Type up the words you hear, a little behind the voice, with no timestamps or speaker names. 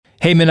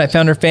Hey, Midnight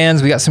Founder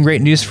fans, we got some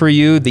great news for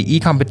you. The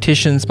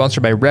e-competition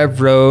sponsored by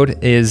Rev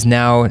Road is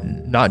now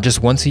not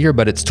just once a year,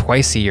 but it's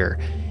twice a year.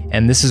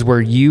 And this is where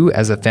you,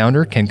 as a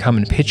founder, can come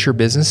and pitch your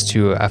business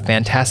to a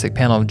fantastic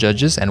panel of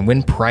judges and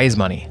win prize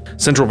money.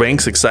 Central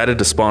Bank's excited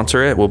to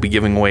sponsor it. We'll be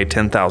giving away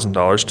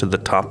 $10,000 to the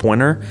top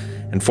winner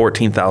and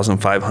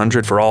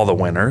 $14,500 for all the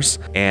winners.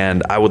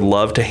 And I would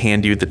love to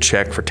hand you the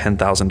check for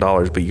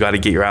 $10,000, but you got to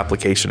get your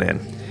application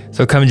in.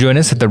 So come join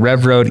us at the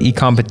Rev Road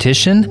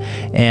e-competition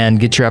and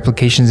get your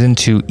applications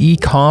into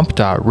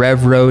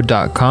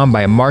ecomp.revroad.com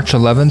by March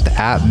 11th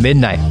at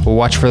midnight. We'll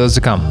watch for those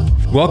to come.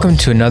 Welcome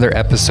to another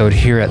episode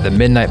here at the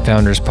Midnight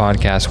Founders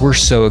Podcast. We're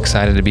so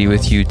excited to be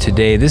with you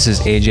today. This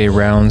is AJ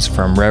Rounds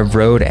from Rev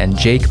Road and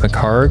Jake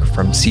McHarg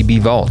from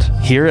CB Vault.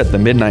 Here at the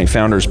Midnight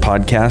Founders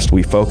Podcast,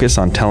 we focus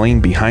on telling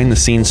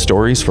behind-the-scenes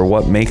stories for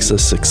what makes a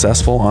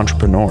successful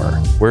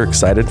entrepreneur. We're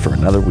excited for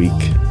another week.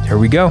 Here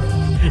we go.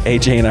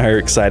 AJ and I are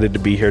excited to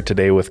be here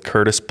today with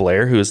Curtis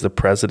Blair, who is the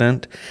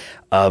president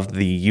of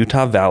the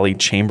Utah Valley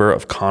Chamber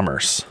of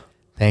Commerce.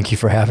 Thank you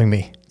for having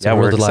me.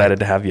 We're excited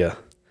to have you.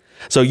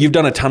 So you've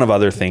done a ton of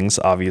other things,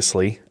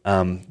 obviously.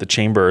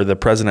 The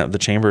president of the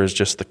chamber is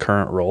just the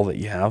current role that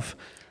you have.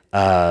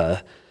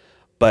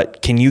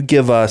 But can you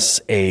give us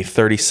a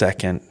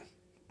 30-second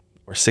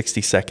or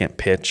 60-second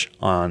pitch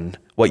on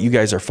what you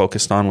guys are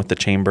focused on with the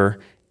chamber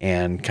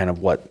and kind of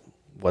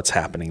what's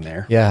happening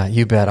there? Yeah,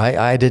 you bet.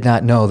 I did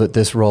not know that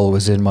this role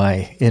was in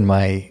my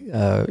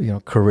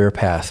career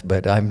path,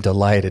 but I'm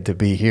delighted to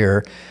be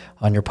here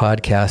on your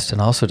podcast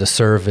and also to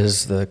serve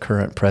as the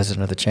current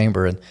president of the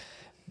chamber. And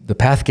the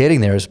path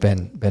getting there has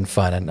been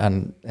fun,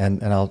 and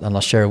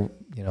I'll share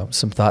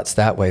some thoughts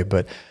that way.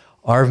 But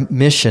our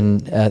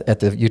mission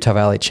at the Utah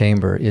Valley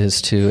Chamber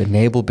is to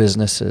enable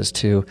businesses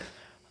to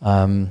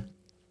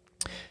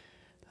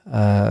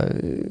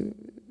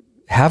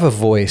have a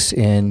voice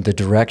in the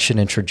direction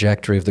and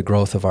trajectory of the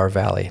growth of our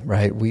valley,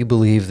 right? We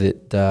believe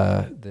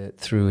that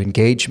through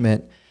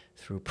engagement,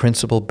 through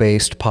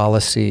principle-based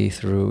policy,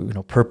 through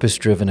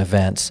purpose-driven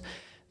events,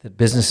 that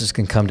businesses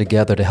can come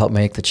together to help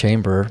make the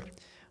chamber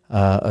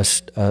a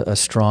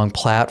strong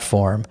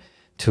platform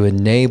to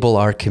enable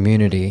our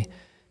community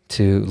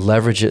to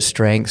leverage its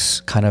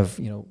strengths, kind of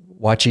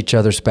watch each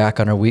other's back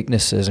on our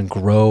weaknesses, and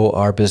grow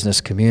our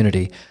business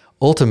community,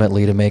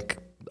 ultimately to make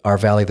our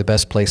valley the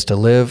best place to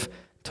live,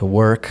 to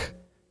work,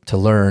 to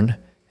learn,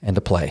 and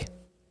to play.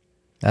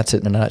 That's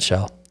it in a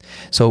nutshell.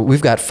 So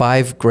we've got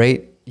 5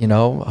 great,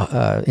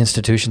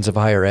 institutions of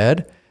higher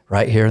ed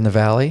right here in the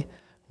valley.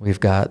 We've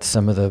got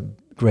some of the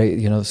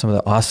great, some of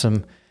the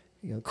awesome,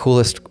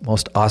 coolest,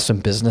 most awesome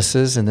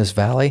businesses in this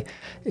valley.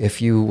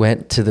 If you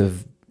went to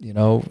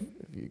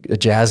a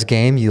jazz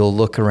game, you'll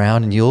look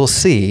around and you'll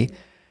see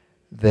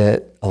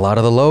that a lot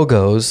of the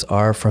logos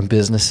are from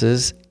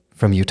businesses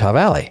from Utah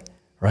Valley.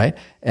 Right?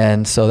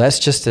 And so that's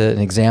just an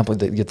example.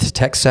 The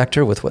tech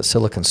sector with what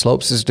Silicon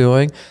Slopes is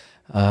doing,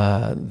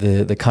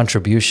 the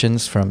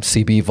contributions from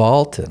CB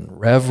Vault and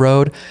Rev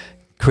Road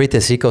create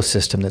this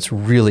ecosystem that's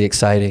really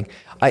exciting.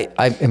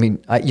 I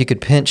mean, you could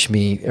pinch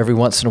me every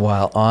once in a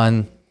while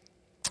on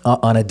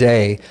a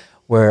day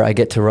where I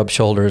get to rub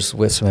shoulders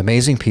with some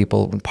amazing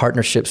people and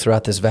partnerships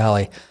throughout this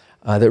valley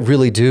that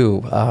really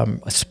do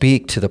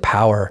speak to the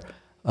power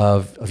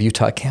of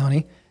Utah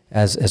County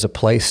as a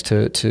place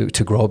to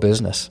grow a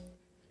business.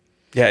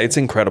 Yeah, it's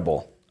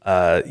incredible.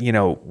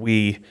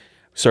 We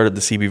started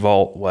the CB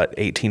Vault,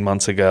 18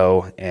 months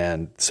ago.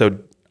 And so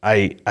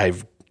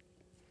I've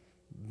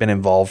been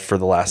involved for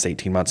the last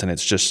 18 months, and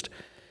it's just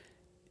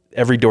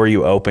every door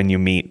you open, you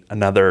meet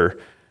another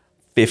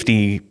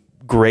 50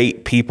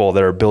 great people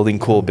that are building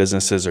cool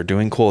businesses or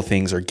doing cool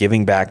things or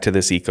giving back to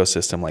this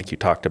ecosystem like you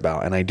talked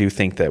about. And I do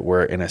think that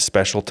we're in a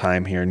special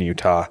time here in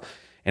Utah,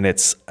 and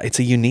it's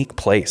a unique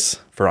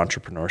place for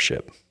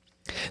entrepreneurship.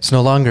 It's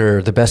no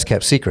longer the best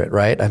kept secret,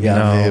 right? I mean,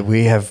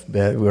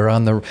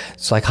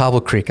 it's like Hobble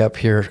Creek up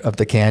here up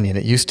the canyon.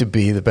 It used to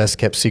be the best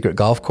kept secret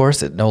golf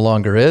course. It no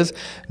longer is,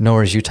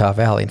 nor is Utah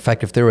Valley. In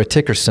fact, if there were a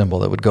ticker symbol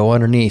that would go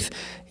underneath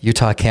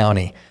Utah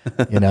County,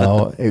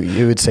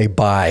 it would say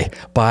buy.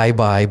 Yeah.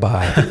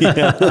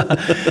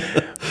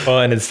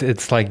 Well, and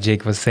it's like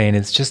Jake was saying,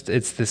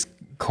 it's this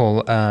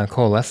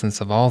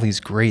coalescence of all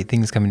these great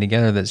things coming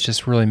together that's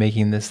just really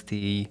making this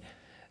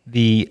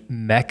the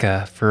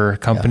mecca for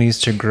companies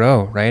to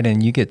grow, right?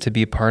 And you get to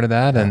be a part of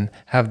that and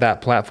have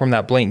that platform,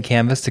 that blank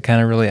canvas to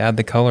kind of really add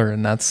the color,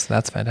 and that's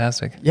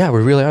fantastic. Yeah,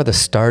 we really are the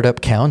startup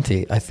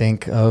county, I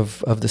think,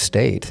 of the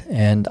state.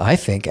 And I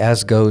think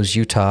as goes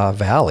Utah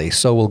Valley,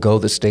 so will go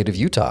the state of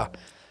Utah.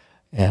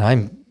 And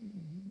I'm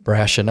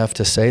brash enough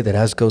to say that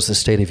as goes the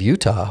state of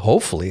Utah,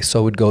 hopefully,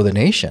 so would go the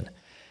nation,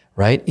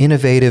 right?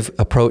 Innovative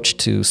approach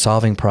to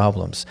solving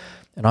problems,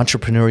 an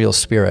entrepreneurial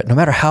spirit, no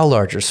matter how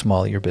large or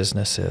small your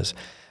business is.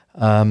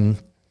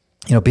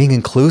 Being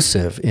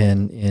inclusive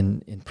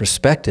in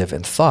perspective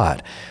and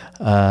thought,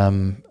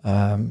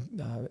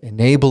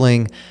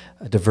 enabling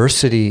a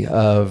diversity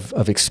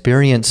of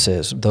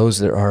experiences, those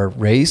that are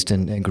raised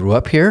and grew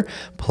up here,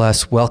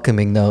 plus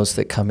welcoming those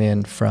that come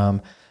in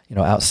from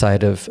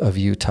outside of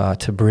Utah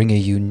to bring a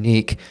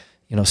unique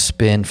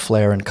spin,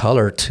 flair, and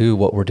color to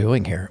what we're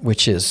doing here,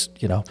 which is,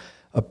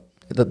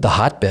 the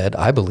hotbed,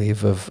 I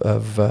believe,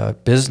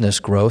 of business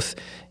growth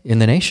in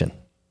the nation.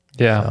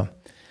 Yeah. So.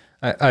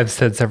 I've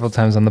said several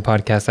times on the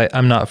podcast,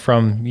 I'm not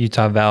from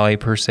Utah Valley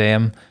per se.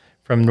 I'm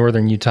from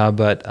northern Utah,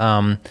 but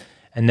I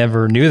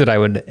never knew that I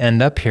would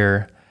end up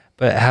here.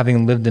 But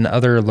having lived in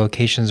other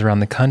locations around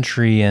the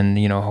country and,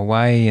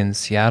 Hawaii and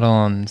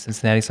Seattle and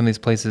Cincinnati, some of these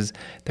places,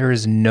 there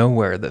is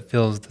nowhere that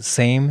feels the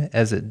same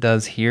as it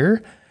does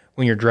here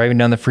when you're driving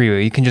down the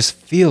freeway. You can just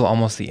feel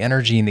almost the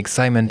energy and the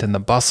excitement and the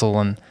bustle.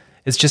 And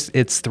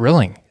it's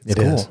thrilling. It's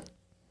cool. Is.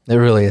 It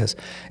really is.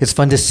 It's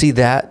fun to see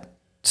that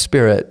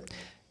spirit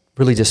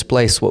really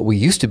displace what we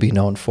used to be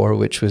known for,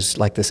 which was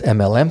like this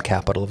MLM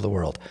capital of the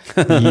world.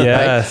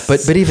 Yes. Right?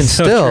 But even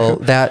So still,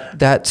 true.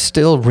 that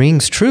still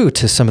rings true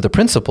to some of the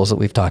principles that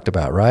we've talked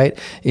about, right?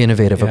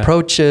 Innovative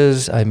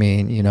approaches. I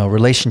mean,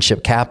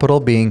 relationship capital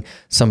being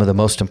some of the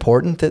most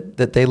important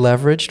that they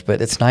leveraged.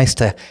 But it's nice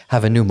to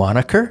have a new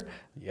moniker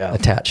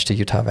attached to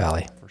Utah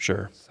Valley. For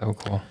sure. So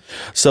cool.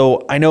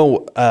 So I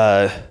know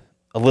a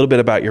little bit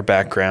about your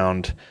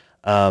background.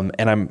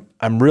 And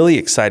I'm really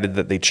excited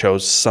that they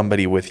chose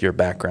somebody with your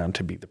background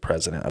to be the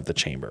president of the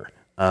chamber.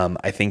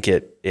 I think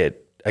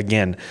it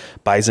again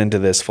buys into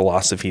this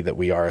philosophy that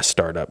we are a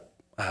startup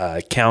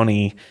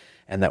county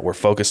and that we're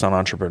focused on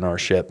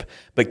entrepreneurship.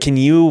 But can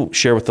you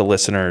share with the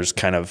listeners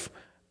kind of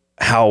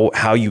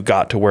how you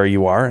got to where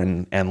you are,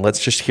 and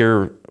let's just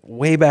hear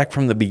way back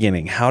from the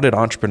beginning. How did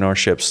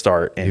entrepreneurship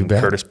start in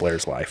Curtis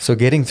Blair's life? So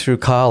getting through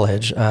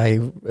college, I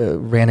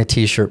ran a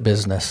t-shirt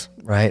business,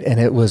 right? And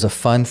it was a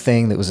fun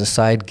thing that was a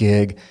side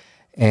gig.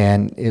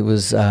 And it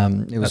was a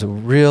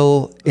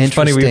real interesting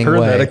Funny, we've heard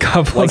way. that a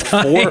couple of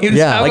times.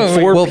 Like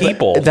four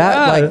people.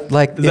 That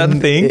like is that the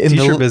thing? In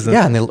T-shirt the, business.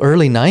 Yeah, in the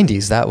early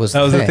 '90s, that was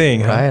the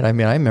thing, huh? right? I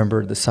mean, I remember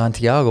one of the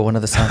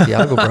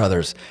Santiago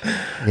brothers,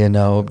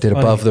 did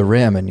Above the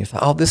Rim, and you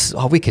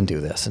thought, we can do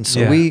this, and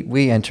so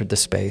we entered the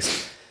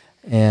space,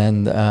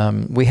 and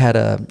we had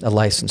a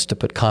license to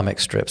put comic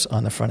strips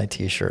on the front of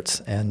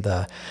T-shirts, and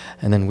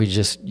then we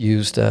just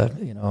used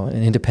an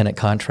independent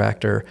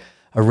contractor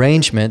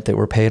arrangement that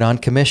were paid on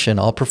commission,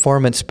 all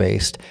performance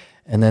based,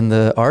 and then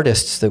the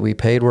artists that we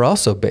paid were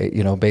also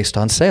based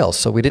on sales.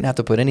 So we didn't have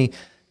to put any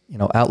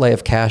outlay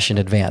of cash in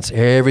advance.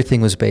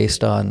 Everything was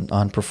based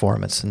on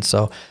performance, and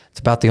so it's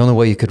about the only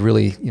way you could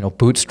really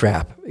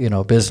bootstrap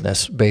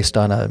business based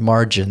on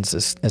margins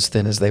as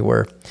thin as they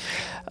were,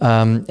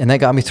 and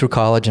that got me through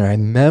college. And I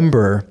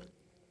remember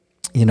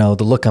the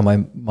look on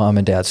my mom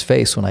and dad's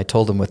face when I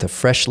told them with a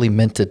freshly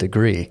minted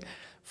degree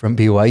from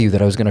BYU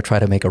that I was going to try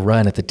to make a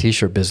run at the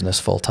t-shirt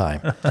business full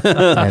time.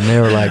 And they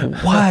were like,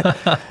 what?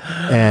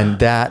 And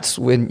that's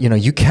when,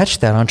 you catch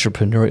that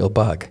entrepreneurial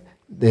bug.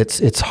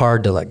 It's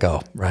hard to let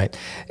go, right?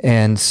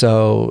 And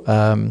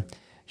so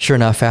sure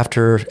enough,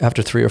 after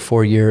 3 or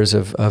 4 years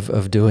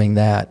of doing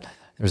that,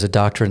 there was a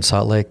doctor in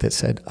Salt Lake that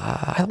said,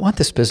 I want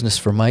this business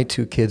for my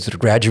 2 kids that are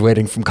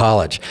graduating from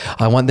college.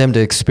 I want them to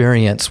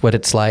experience what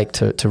it's like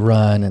to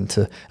run and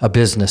to a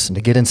business and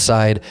to get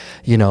inside,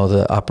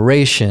 the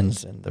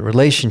operations and the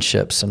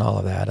relationships and all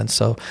of that. And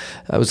so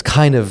that was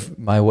kind of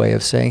my way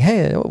of saying, hey,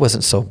 it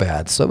wasn't so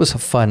bad. So it was a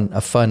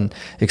fun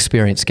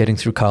experience getting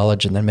through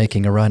college and then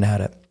making a run at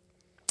it.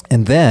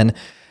 And then,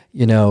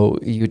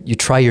 you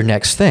try your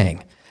next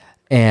thing.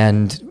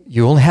 And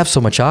you only have so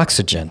much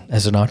oxygen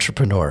as an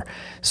entrepreneur.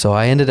 So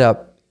I ended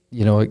up,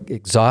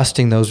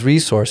 exhausting those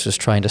resources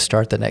trying to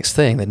start the next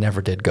thing that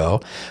never did go.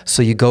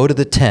 So you go to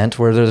the tent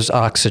where there's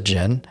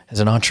oxygen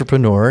as an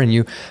entrepreneur and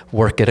you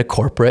work at a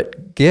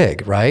corporate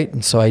gig, right?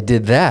 And so I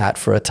did that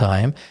for a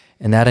time,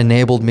 and that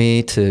enabled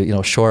me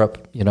to, shore up,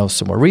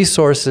 some more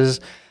resources,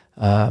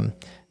 kind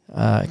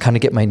of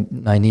get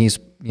my knees,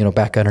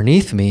 back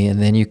underneath me, and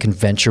then you can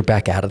venture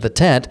back out of the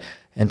tent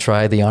and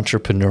try the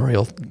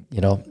entrepreneurial,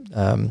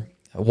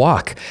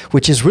 walk,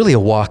 which is really a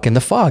walk in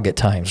the fog at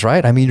times,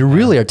 right? I mean, you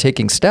really are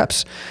taking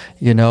steps,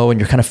 and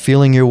you're kind of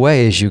feeling your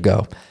way as you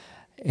go.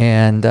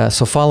 And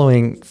so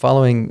following,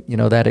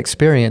 that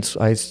experience,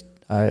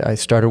 I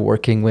started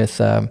working with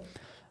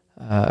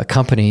a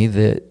company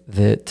that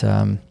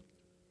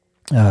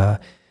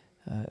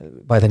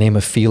by the name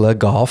of Fila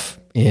Golf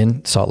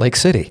in Salt Lake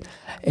City,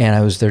 and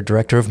I was their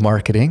director of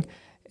marketing.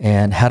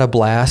 And had a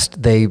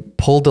blast. They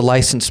pulled the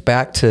license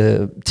back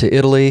to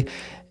Italy,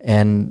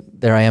 and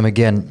there I am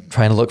again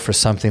trying to look for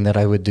something that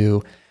I would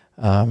do,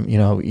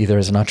 either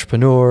as an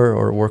entrepreneur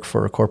or work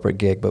for a corporate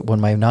gig. But when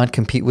my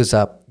non-compete was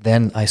up,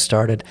 then I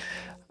started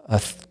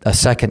a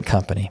second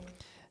company,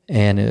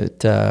 and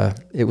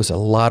it was a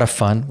lot of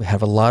fun. We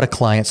have a lot of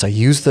clients. I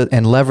used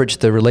and leveraged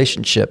the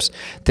relationships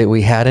that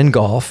we had in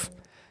golf,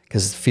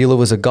 because Fila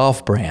was a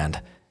golf brand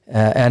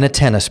and a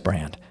tennis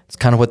brand. It's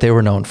kind of what they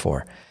were known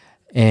for.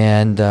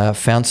 And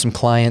found some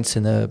clients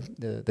in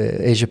the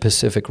Asia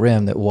Pacific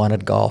Rim that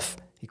wanted golf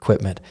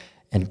equipment.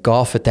 And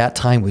golf at that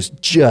time was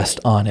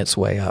just on its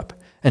way up.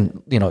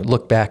 And,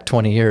 look back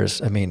 20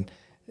 years, I mean,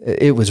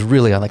 it was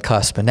really on the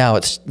cusp. And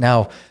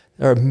now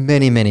there are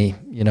many,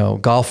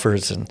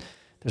 golfers and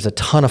there's a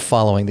ton of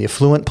following. The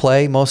affluent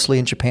play mostly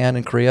in Japan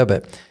and Korea,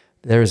 but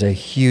there's a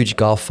huge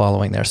golf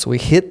following there. So we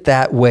hit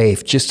that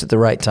wave just at the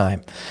right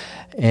time,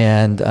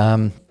 and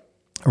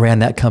ran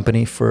that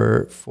company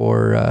for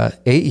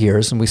 8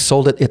 years, and we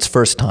sold it its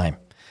first time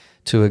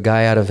to a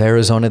guy out of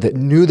Arizona that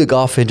knew the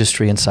golf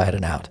industry inside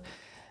and out.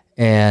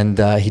 And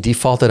he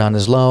defaulted on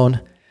his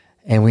loan,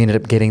 and we ended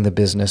up getting the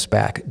business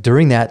back.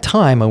 During that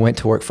time, I went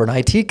to work for an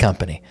IT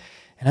company,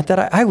 and I thought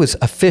I was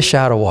a fish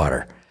out of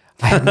water.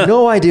 I had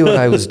no idea what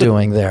I was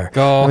doing there.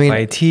 Golf,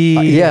 IT.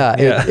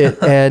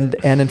 And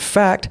in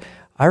fact,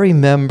 I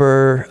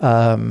remember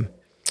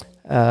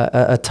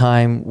a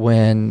time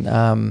when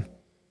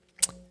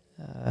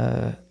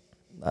I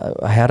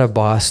had a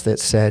boss that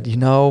said,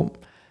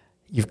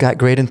 you've got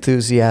great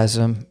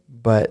enthusiasm,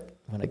 but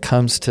when it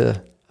comes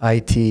to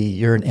IT,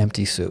 you're an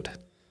empty suit.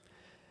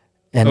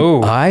 And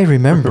I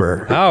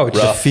remember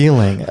the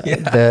feeling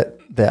that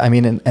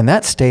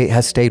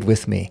has stayed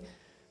with me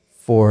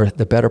for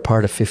the better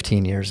part of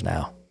 15 years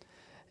now.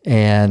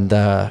 And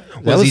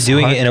was he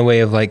doing it in a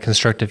way of like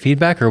constructive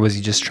feedback, or was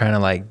he just trying to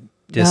like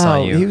diss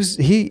on you?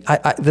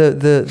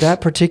 That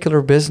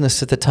particular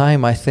business at the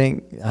time, I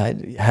think,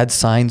 had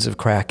signs of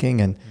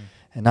cracking and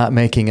not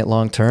making it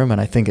long term.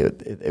 And I think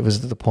it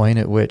was the point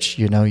at which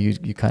you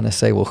kind of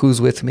say, well,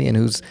 who's with me and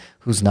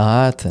who's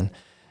not,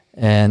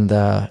 and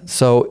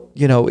so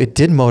it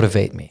did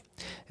motivate me.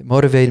 It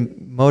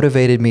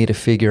motivated me to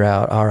figure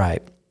out, all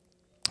right,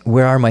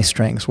 where are my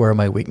strengths? Where are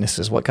my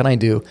weaknesses? What can I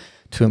do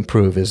to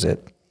improve? Is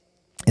it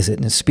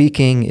in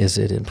speaking? Is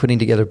it in putting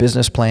together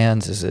business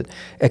plans? Is it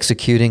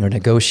executing or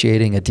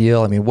negotiating a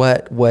deal? I mean,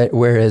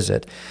 where is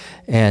it?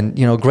 And,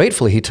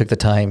 gratefully he took the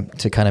time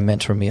to kind of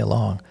mentor me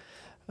along.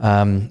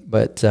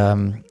 But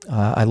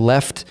I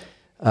left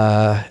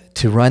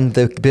to run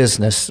the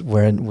business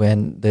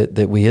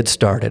that we had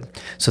started.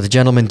 So the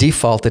gentleman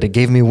defaulted. It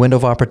gave me a window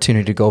of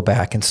opportunity to go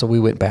back. And so we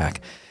went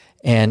back.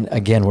 And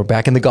again, we're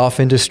back in the golf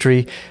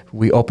industry.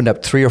 We opened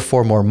up 3 or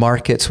 4 more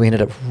markets. We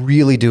ended up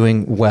really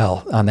doing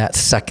well on that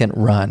second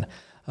run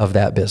of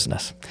that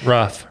business.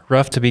 Rough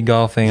to be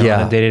golfing on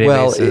a day-to-day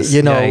basis.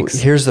 Yikes.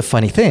 Here's the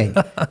funny thing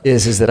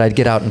is that I'd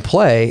get out and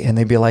play, and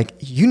they'd be like,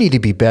 you need to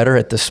be better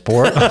at the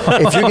sport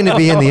if you're going to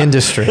be in the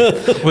industry.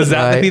 Was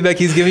that the feedback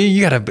he's giving you?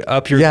 You got to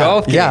up your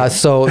golf game. Yeah,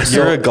 so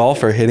you're a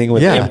golfer hitting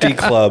with empty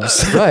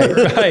clubs. Right.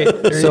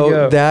 There so you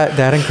go.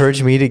 that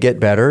encouraged me to get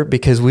better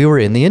because we were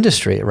in the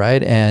industry,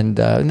 right? And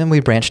then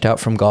we branched out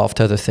from golf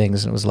to other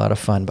things, and it was a lot of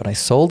fun. But I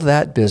sold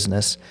that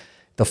business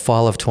the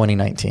fall of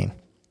 2019.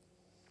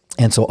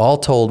 And so all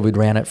told, we'd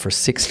ran it for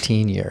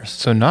 16 years.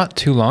 So not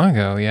too long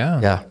ago, yeah.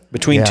 Yeah.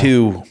 Between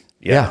two.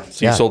 Yeah.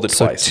 So you sold it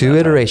twice. So 2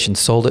 iterations,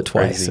 sold it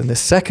twice. Crazy. And the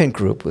second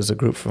group was a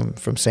group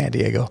from San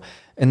Diego.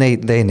 And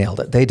they nailed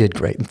it. They did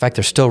great. In fact,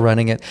 they're still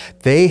running it.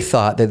 They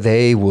thought that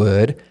they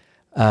would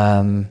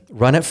run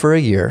it for a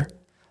year.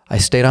 I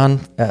stayed on,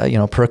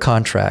 per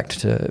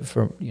contract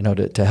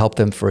to help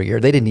them for a year.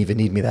 They didn't even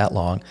need me that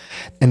long.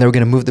 And they were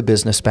going to move the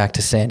business back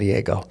to San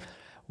Diego.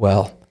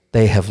 Well,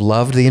 they have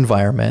loved the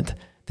environment,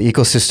 the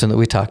ecosystem that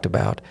we talked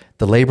about,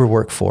 the labor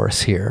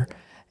workforce here,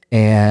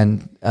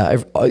 and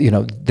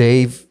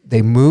they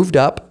moved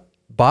up,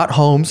 bought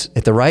homes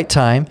at the right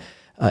time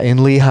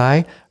in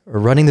Lehigh, are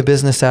running the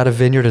business out of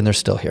Vineyard, and they're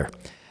still here.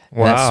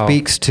 Wow. That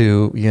speaks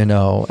to you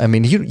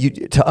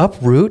to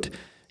uproot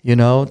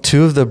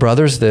 2 of the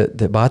brothers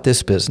that bought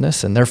this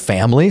business and their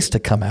families to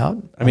come out.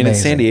 I mean,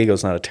 San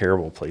Diego's not a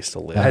terrible place to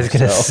live. I was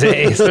going to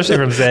say, especially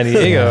from San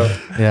Diego.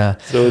 Yeah.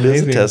 So it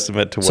is a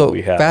testament to what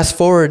we have. Fast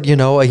forward,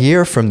 a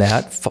year from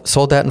that,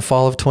 sold that in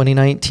fall of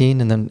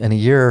 2019, and then a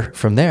year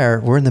from there,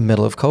 we're in the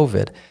middle of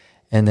COVID.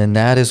 And then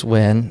that is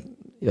when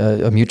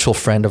a mutual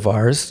friend of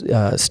ours,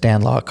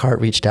 Stan Lockhart,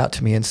 reached out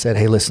to me and said,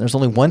 hey, listen, there's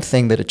only one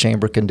thing that a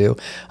chamber can do.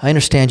 I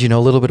understand you know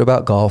a little bit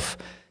about golf.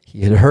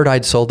 He had heard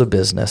I'd sold a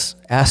business,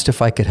 asked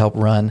if I could help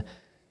run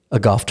a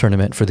golf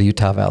tournament for the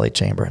Utah Valley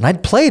Chamber. And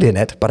I'd played in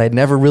it, but I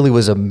never really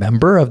was a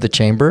member of the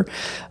chamber.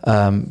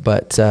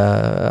 But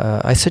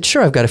I said,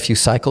 sure, I've got a few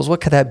cycles. What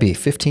could that be?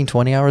 15,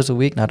 20 hours a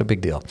week? Not a big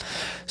deal.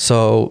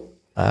 So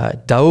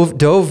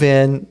dove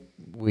in.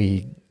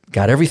 We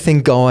got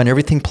everything going,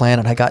 everything planned,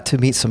 and I got to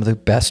meet some of the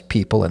best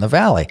people in the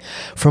Valley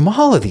from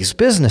all of these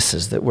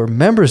businesses that were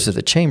members of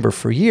the chamber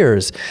for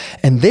years,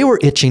 and they were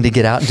itching to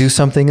get out and do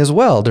something as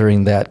well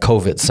during that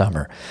COVID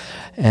summer.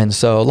 And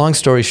so, long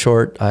story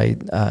short, they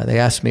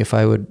asked me if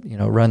I would,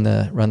 run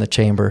the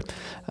chamber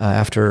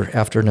after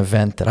an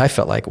event that I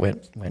felt like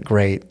went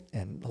great.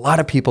 And a lot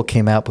of people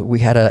came out, but we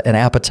had an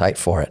appetite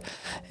for it,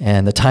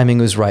 and the timing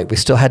was right. We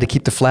still had to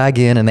keep the flag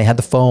in, and they had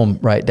the foam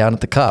right down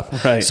at the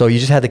cup. Right. So you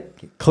just had to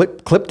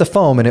clip the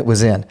foam, and it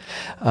was in.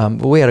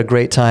 But we had a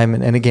great time,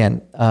 and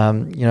again,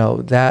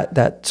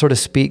 that sort of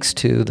speaks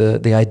to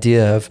the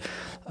idea of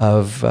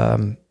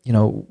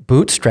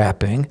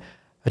bootstrapping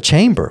a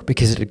chamber,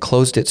 because it had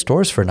closed its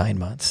doors for 9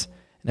 months.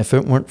 And if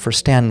it weren't for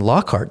Stan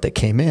Lockhart that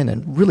came in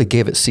and really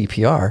gave it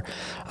CPR,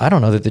 I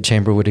don't know that the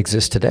chamber would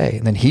exist today.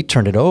 And then he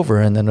turned it over,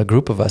 and then a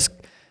group of us,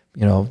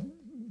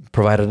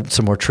 provided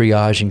some more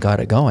triage and got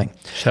it going.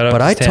 Shout out but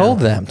to I Stan. told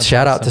them, That's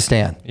shout out awesome. to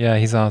Stan. Yeah,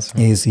 he's awesome.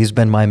 He's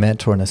been my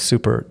mentor and a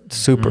super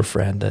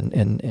friend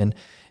and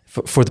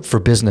for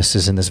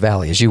businesses in this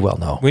valley, as you well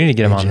know. We need to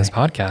get him on AJ. this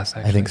podcast,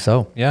 actually. I think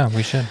so. Yeah,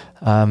 we should.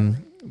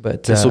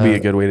 But This will be a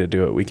good way to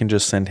do it. We can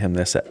just send him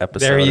this episode.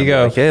 There you and be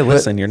go. like, hey,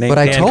 listen, your name. but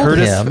I And told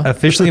Curtis him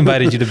officially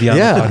invited you to be on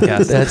the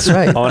podcast. That's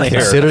right. On air.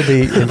 Consider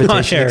the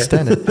invitation air.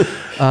 extended.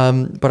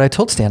 But I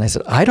told Stan, I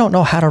said, I don't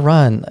know how to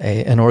run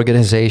an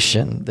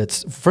organization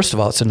that's, first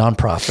of all, it's a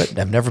nonprofit.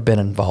 I've never been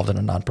involved in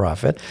a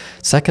nonprofit.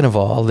 Second of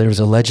all, there's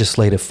a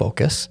legislative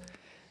focus.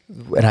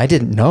 And I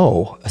didn't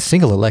know a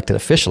single elected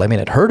official. I mean,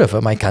 I'd heard of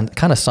him. I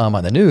kind of saw him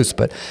on the news.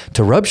 But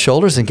to rub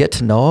shoulders and get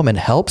to know him and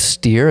help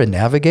steer and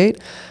navigate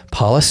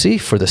policy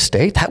for the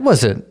state, that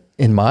wasn't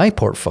in my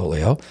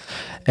portfolio.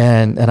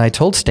 And I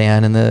told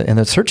Stan in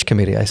the search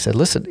committee, I said,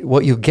 listen,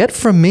 what you get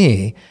from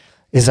me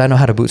is I know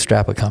how to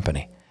bootstrap a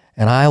company.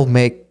 And I'll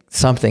make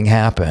something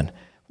happen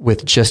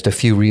with just a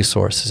few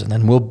resources. And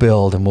then we'll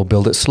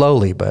build it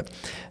slowly. But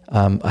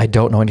I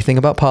don't know anything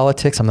about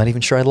politics. I'm not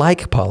even sure I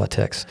like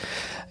politics.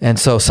 And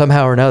so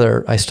somehow or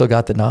another, I still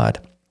got the nod.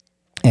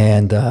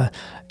 And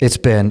it's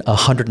been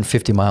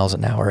 150 miles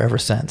an hour ever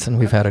since. And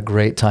we've had a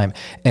great time.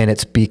 And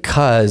it's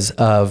because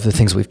of the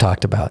things we've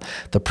talked about.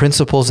 The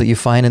principles that you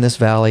find in this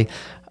valley,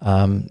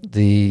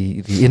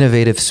 the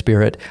innovative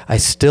spirit. I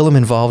still am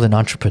involved in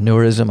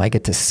entrepreneurism. I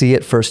get to see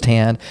it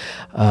firsthand.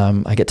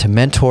 I get to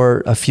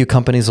mentor a few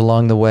companies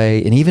along the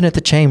way. And even at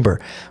the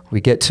chamber, we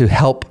get to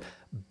help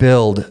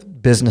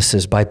build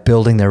businesses by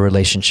building their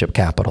relationship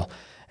capital.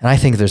 And I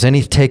think if there's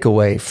any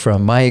takeaway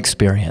from my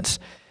experience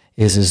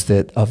is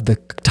that of the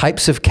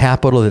types of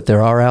capital that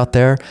there are out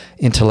there,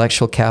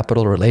 intellectual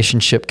capital,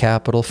 relationship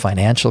capital,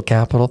 financial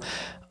capital,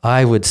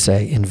 I would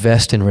say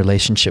invest in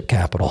relationship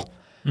capital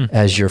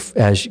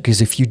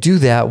because if you do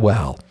that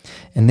well,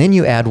 and then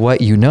you add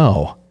what you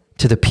know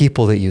to the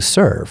people that you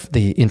serve,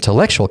 the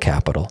intellectual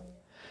capital,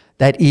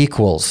 that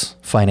equals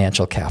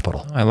financial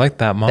capital. I like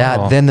that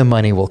model. Then the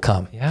money will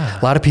come. Yeah.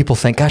 A lot of people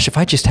think, gosh, if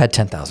I just had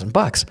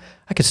 $10,000,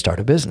 I could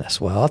start a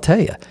business. Well, I'll tell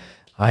you,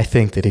 I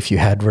think that if you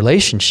had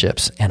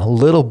relationships and a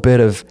little bit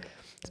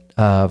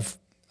of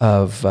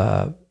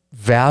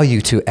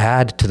value to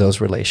add to those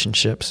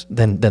relationships,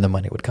 then the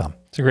money would come.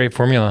 It's a great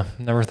formula.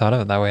 Never thought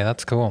of it that way.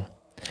 That's cool.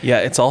 Yeah,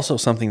 it's also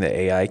something that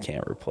AI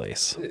can't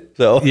replace.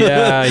 So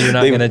Yeah, you're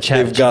not going to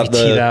chat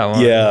GPT that one.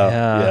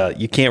 Yeah,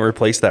 you can't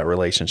replace that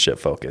relationship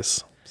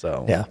focus.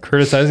 So Yeah.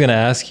 Curtis, I was going to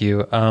ask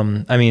you.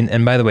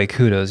 And by the way,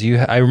 kudos.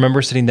 I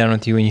remember sitting down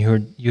with you and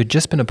you had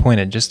just been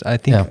appointed, I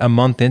think a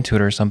month into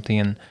it or something,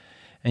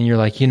 and you're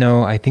like,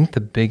 I think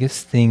the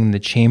biggest thing the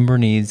chamber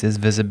needs is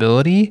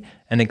visibility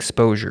and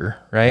exposure,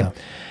 right? Yeah.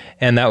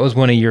 And that was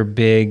one of your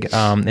big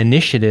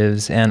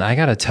initiatives. And I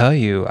got to tell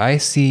you, I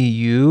see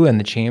you and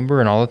the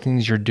chamber and all the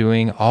things you're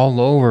doing all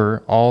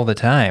over all the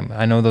time.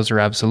 I know those are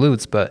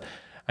absolutes, but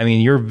I mean,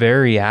 you're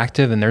very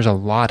active and there's a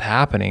lot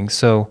happening.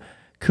 So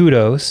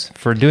kudos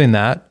for doing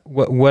that.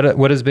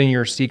 What has been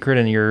your secret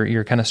and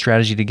your kind of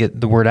strategy to get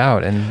the word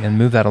out and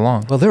move that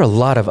along? Well, there are a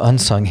lot of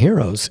unsung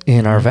heroes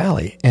in our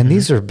valley, and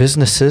these are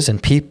businesses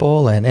and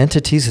people and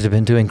entities that have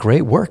been doing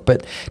great work,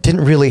 but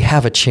didn't really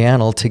have a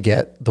channel to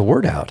get the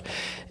word out.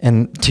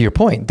 And to your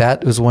point,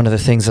 that was one of the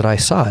things that I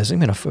saw. Is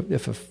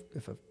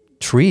if a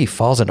tree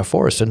falls in a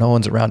forest and no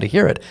one's around to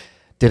hear it,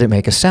 did it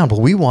make a sound?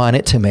 Well, we want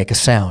it to make a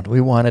sound.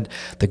 We wanted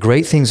the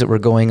great things that were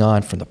going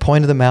on from the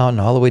point of the mountain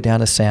all the way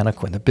down to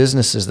Santaquin, the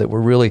businesses that were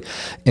really,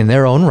 in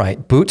their own right,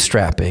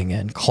 bootstrapping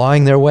and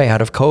clawing their way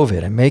out of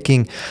COVID and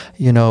making,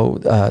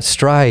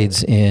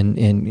 strides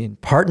in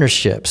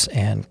partnerships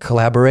and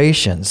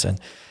collaborations and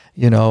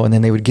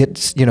then they would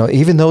get,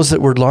 even those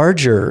that were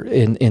larger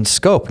in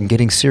scope and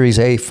getting Series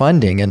A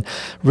funding and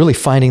really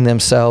finding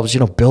themselves,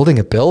 building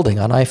a building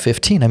on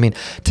I-15. I mean,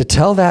 to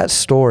tell that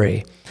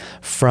story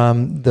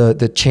from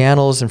the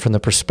channels and from the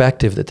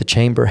perspective that the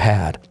chamber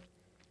had,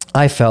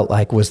 I felt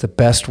like was the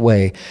best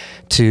way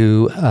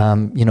to,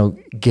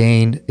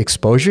 gain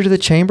exposure to the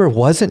chamber.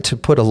 Wasn't to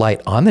put a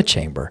light on the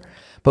chamber,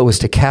 but was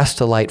to cast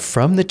a light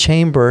from the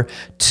chamber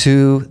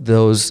to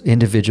those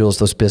individuals,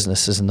 those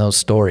businesses, and those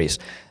stories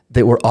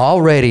that were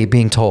already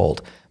being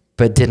told,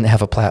 but didn't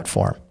have a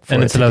platform.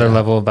 And it's another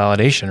level of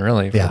validation,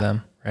 really, for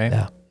them, right?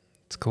 Yeah.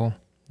 It's cool.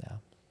 Yeah.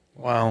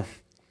 Wow.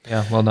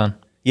 Yeah, well done.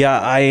 Yeah,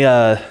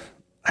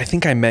 I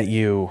think I met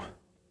you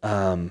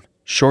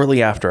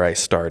shortly after I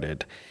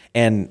started,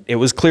 and it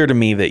was clear to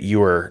me that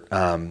you were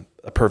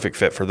a perfect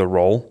fit for the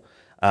role.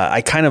 I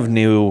kind of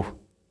knew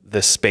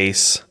the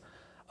space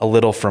a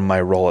little from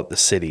my role at the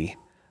city,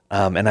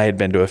 and I had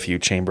been to a few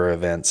chamber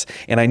events,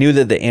 and I knew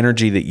that the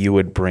energy that you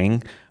would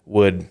bring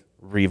would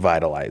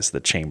revitalize the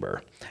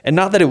chamber. And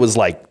not that it was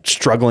like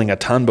struggling a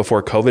ton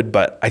before COVID,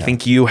 but I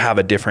think you have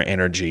a different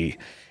energy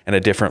and a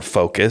different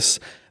focus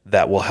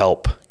that will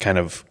help kind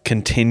of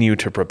continue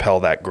to propel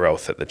that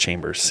growth that the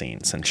chamber's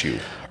seen since you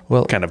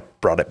kind of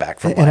brought it back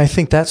from life. And I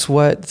think that's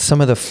what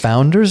some of the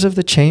founders of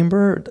the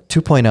chamber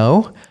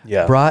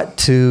 2.0 brought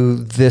to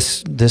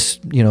this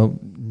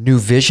new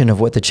vision of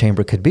what the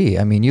chamber could be.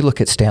 I mean, you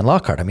look at Stan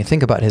Lockhart. I mean,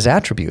 think about his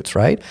attributes,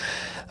 right?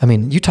 I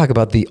mean, you talk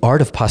about the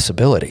art of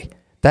possibility.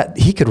 That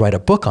he could write a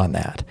book on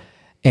that.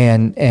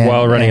 And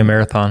while running a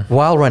marathon.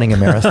 While running a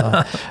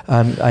marathon.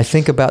 I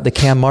think about the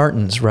Cam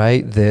Martins,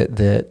 right?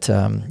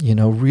 That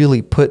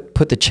really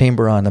put the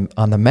chamber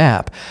on the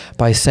map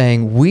by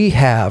saying we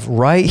have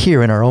right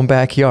here in our own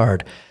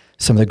backyard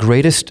some of the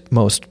greatest,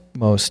 most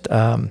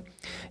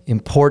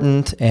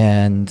important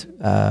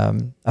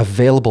and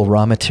available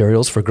raw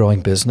materials for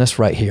growing business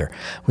right here.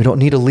 We don't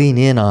need to lean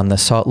in on the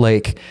Salt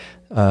Lake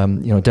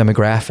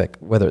demographic,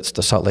 whether it's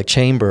the Salt Lake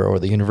Chamber or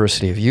the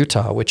University of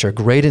Utah, which are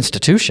great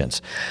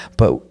institutions.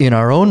 But in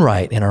our own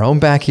right, in our own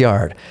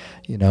backyard,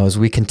 as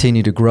we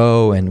continue to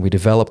grow and we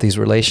develop these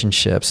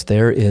relationships,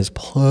 there is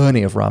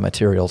plenty of raw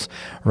materials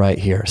right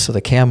here. So the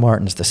Cam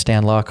Martins, the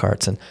Stan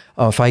Lockharts, and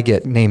if I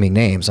get naming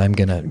names, I'm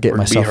going to get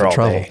myself in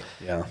trouble.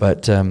 Yeah.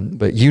 But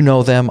you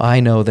know them,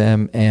 I know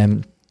them,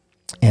 and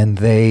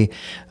they,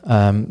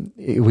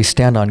 we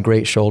stand on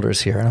great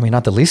shoulders here. I mean,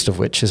 not the least of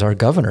which is our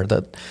governor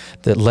that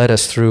led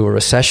us through a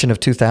recession of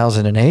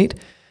 2008,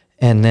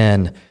 and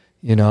then,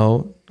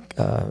 a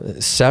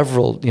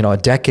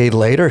decade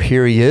later,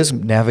 here he is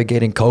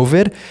navigating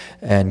COVID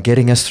and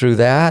getting us through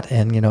that.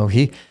 And,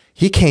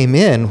 he came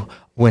in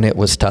when it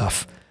was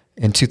tough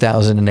in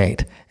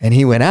 2008, and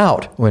he went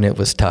out when it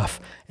was tough,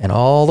 and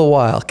all the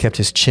while kept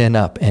his chin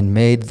up and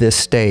made this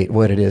state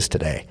what it is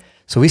today.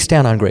 So we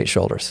stand on great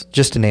shoulders,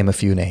 just to name a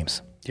few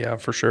names. Yeah,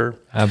 for sure.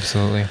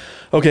 Absolutely.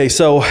 Okay,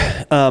 so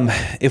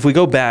if we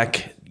go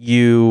back,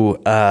 you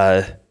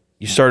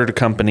started a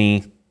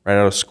company right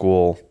out of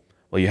school.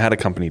 Well, you had a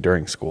company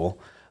during school.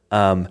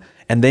 And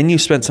then you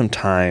spent some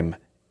time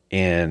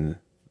in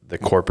the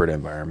corporate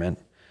environment.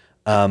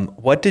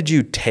 What did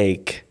you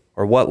take,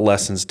 or what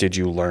lessons did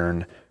you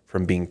learn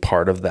from being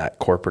part of that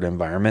corporate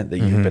environment that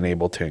you've been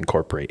able to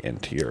incorporate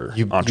into your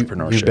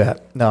entrepreneurship? You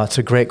bet. No, it's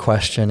a great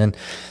question. And,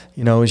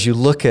 as you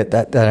look at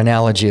that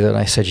analogy that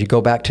I said, you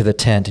go back to the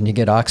tent and you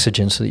get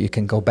oxygen so that you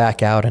can go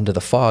back out into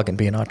the fog and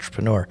be an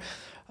entrepreneur.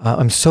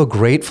 I'm so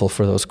grateful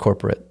for those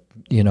corporate,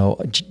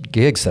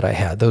 gigs that I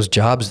had, those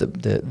jobs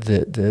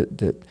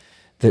that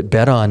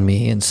bet on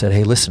me and said,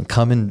 hey, listen,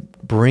 come and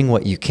bring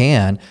what you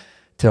can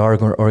to our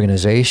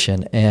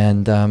organization.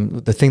 And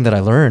the thing that I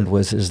learned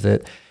is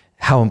that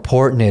how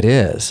important it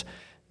is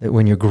that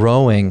when you're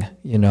growing,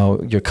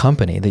 your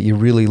company, that you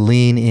really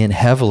lean in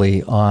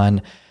heavily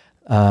on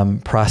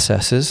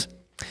processes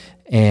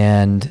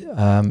and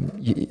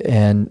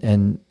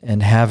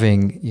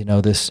having,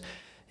 this.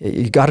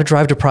 You got to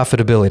drive to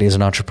profitability as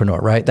an entrepreneur,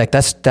 right? Like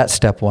that's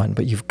step one.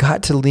 But you've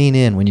got to lean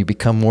in when you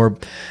become more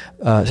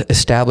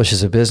established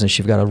as a business.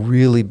 You've got to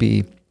really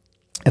be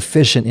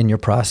efficient in your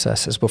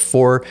processes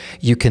before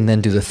you can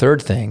then do the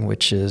third thing,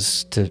 which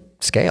is to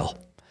scale,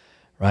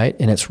 right?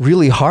 And it's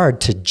really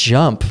hard to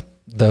jump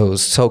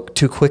those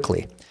too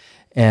quickly.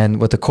 And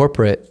what the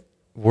corporate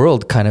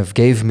world kind of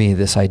gave me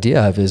this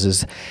idea of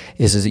is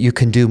that you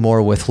can do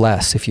more with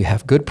less if you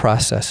have good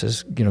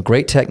processes,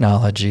 great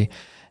technology,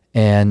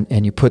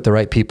 and you put the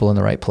right people in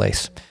the right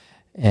place.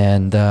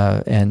 And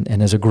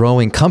as a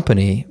growing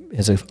company,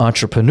 as an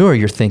entrepreneur,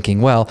 you're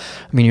thinking, well,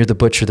 I mean, you're the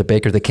butcher, the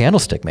baker, the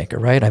candlestick maker,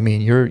 right? I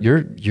mean,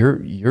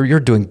 you're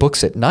doing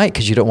books at night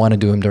because you don't want to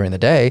do them during the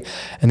day,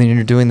 and then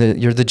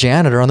you're the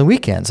janitor on the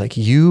weekends. Like,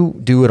 you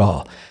do it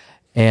all,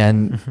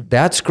 and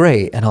that's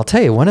great. And I'll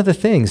tell you, one of the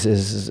things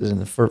is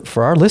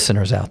for our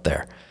listeners out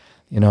there,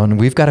 and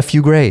we've got a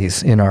few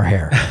grays in our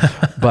hair,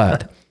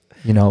 but.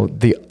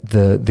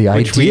 The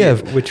idea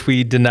of which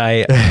we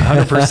deny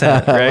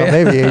 100%, right? Well,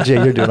 maybe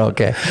AJ, you're doing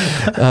okay.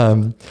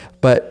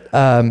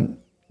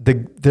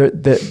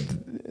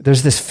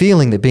 There's this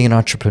feeling that being an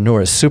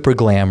entrepreneur is super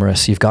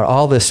glamorous. You've got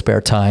all this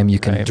spare time. You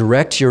can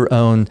direct your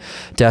own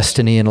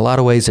destiny. In a lot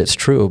of ways, it's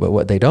true. But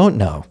what they don't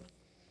know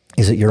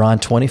is that you're on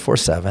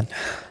 24/7,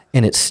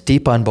 and it's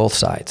steep on both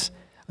sides.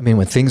 I mean,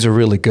 when things are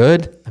really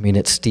good,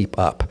 it's steep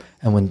up,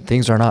 and when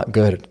things are not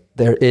good,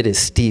 it is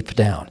steep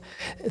down.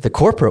 The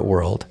corporate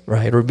world,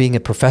 right, or being a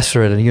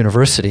professor at a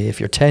university,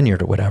 if you're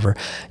tenured or whatever,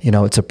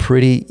 it's a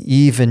pretty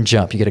even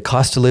jump. You get a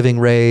cost of living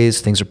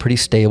raise, things are pretty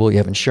stable, you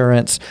have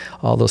insurance,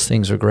 all those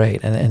things are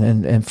great.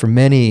 And for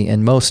many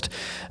and most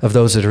of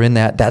those that are in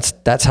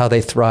that's how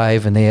they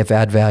thrive, and they have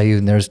add value,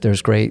 and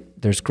there's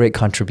great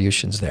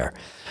contributions there.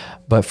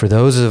 But for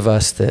those of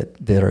us that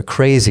are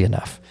crazy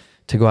enough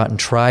to go out and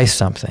try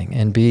something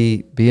and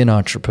be an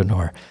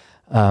entrepreneur,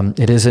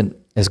 it isn't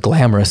as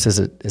glamorous as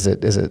it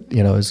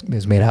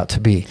is made out to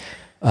be.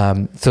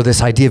 So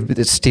this idea of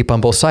it's steep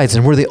on both sides,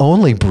 and we're the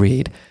only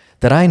breed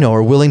that I know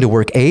are willing to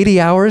work 80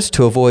 hours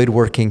to avoid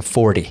working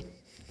 40.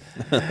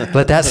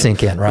 Let that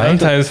sink in, right?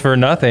 Sometimes for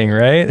nothing,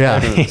 right? Yeah,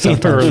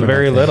 for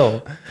very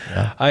little.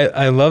 Yeah.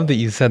 I love that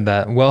you said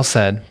that. Well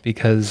said,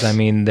 because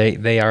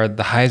they are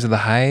the highs of the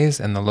highs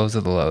and the lows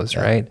of the lows,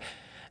 right?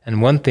 And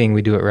one thing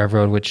we do at Rev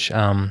Road, which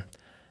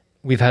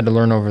we've had to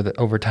learn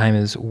over time,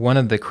 is one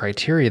of the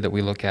criteria that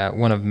we look at,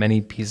 one of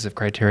many pieces of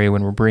criteria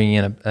when we're bringing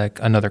in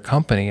another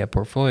company, a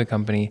portfolio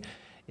company,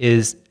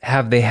 is,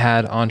 have they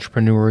had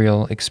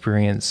entrepreneurial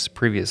experience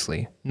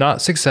previously? Not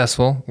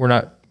successful.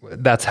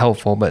 That's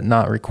helpful, but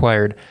not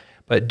required.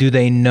 But do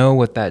they know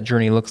what that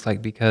journey looks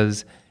like?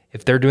 Because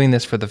if they're doing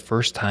this for the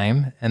first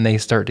time and they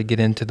start to get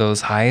into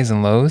those highs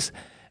and lows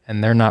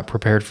and they're not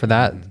prepared for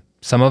that,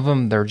 some of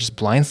them, they're just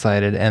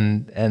blindsided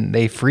and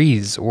they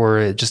freeze, or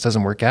it just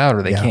doesn't work out,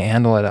 or they can't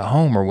handle it at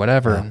home or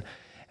whatever. Yeah.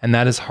 And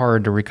that is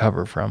hard to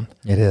recover from.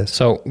 It is.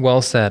 So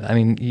well said. I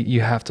mean,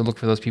 you have to look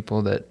for those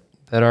people that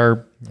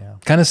are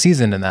kind of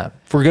seasoned in that,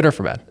 for good or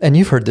for bad. And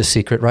you've heard the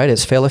secret, right?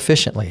 It's fail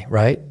efficiently,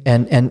 right?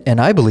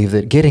 And I believe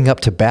that getting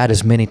up to bat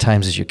as many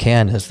times as you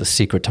can is the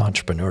secret to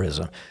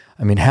entrepreneurism.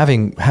 I mean,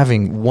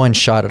 having one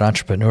shot at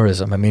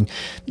entrepreneurism, I mean,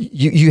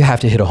 you have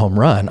to hit a home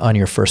run on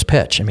your first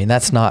pitch. I mean,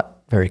 that's not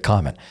very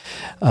common.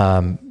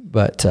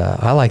 But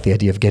I like the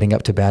idea of getting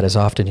up to bat as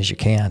often as you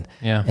can.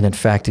 Yeah. And in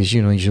fact, as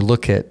you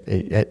look at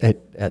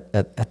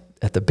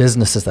the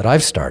businesses that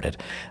I've started,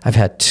 I've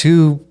had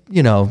two,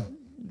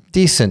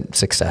 decent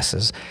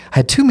successes. I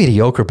had two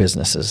mediocre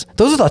businesses.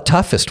 Those are the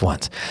toughest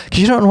ones because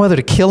you don't know whether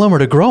to kill them or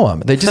to grow them.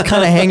 They just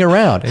kind of hang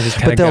around,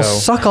 but they'll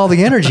suck all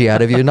the energy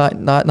out of you.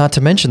 Not to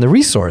mention the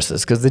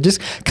resources, because they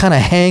just kind of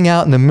hang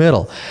out in the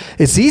middle.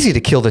 It's easy to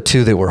kill the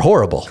two that were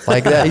horrible.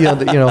 Like that,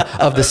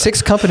 of the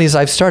 6 companies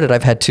I've started,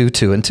 I've had 2,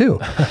 2, and 2,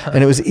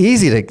 and it was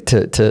easy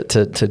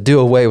to do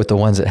away with the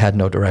ones that had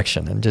no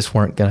direction and just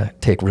weren't going to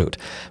take root.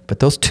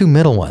 But those 2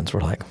 middle ones were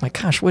like, oh my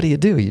gosh, what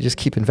do? You just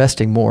keep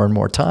investing more and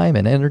more time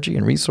and energy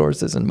and resources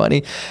and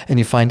money, and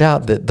you find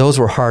out that those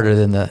were harder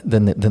than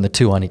the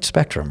 2 on each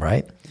spectrum,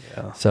 right?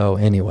 Yeah. So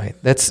anyway,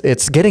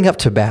 it's getting up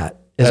to bat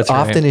as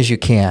often as you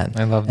can.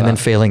 I love that. And then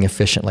failing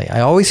efficiently.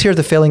 I always hear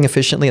the failing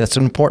efficiently. That's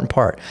an important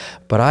part,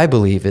 but I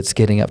believe it's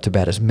getting up to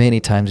bat as many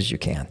times as you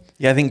can.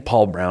 Yeah, I think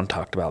Paul Brown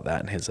talked about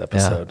that in his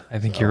episode. Yeah, I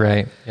think you're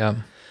right. Yeah.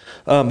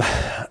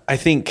 I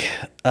think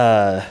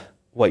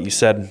what you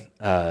said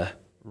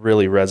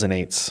really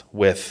resonates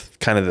with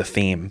kind of the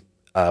theme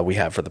we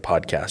have for the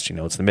podcast.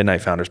 It's the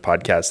Midnight Founders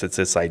podcast. It's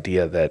this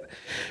idea that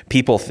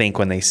people think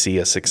when they see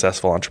a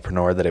successful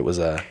entrepreneur that it was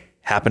a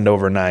happened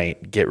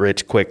overnight, get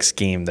rich quick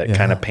scheme that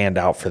kind of panned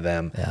out for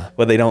them. Yeah.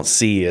 What they don't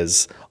see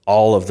is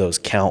all of those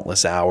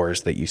countless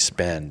hours that you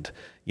spend,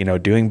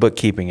 doing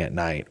bookkeeping at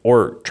night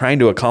or trying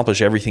to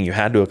accomplish everything you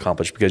had to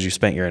accomplish because you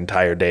spent your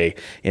entire day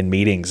in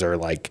meetings or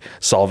like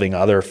solving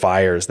other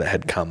fires that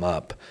had come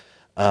up.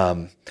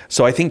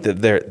 So I think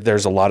that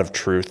there's a lot of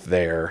truth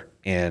there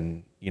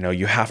in,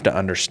 you have to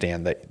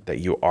understand that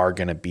you are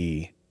going to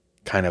be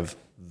kind of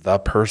the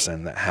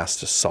person that has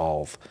to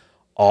solve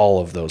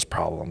all of those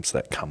problems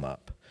that come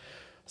up.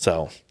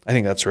 So I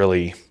think that's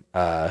really,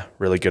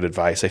 really good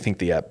advice. I think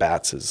the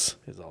at-bats is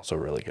also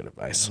really good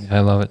advice. I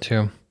love it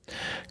too.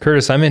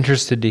 Curtis, I'm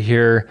interested to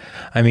hear,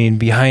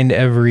 behind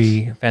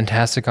every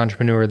fantastic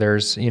entrepreneur,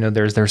 there's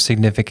their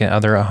significant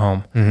other at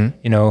home,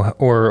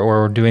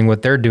 or doing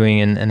what they're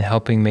doing and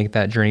helping make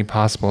that journey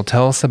possible.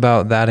 Tell us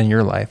about that in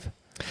your life.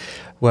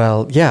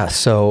 Well, yeah.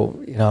 So,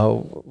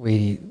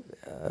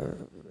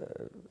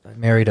 I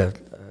married a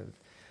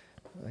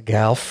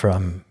gal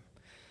from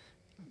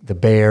the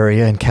Bay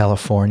Area in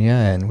California,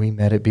 and we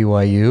met at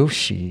BYU.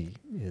 She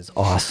is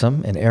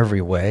awesome in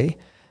every way.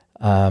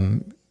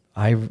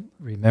 I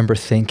remember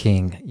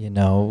thinking,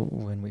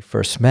 when we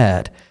first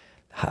met,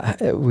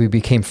 we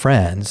became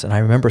friends, and I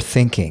remember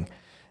thinking,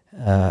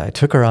 I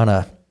took her on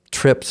a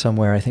trip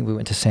somewhere. I think we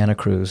went to Santa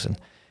Cruz, and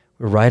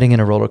we were riding in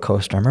a roller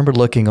coaster. I remember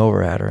looking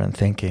over at her and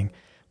thinking,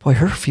 boy,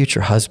 her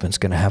future husband's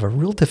going to have a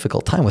real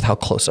difficult time with how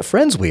close of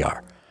friends we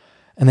are.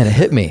 And then it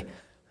hit me.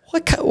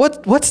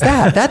 What's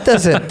that?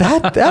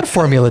 That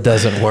formula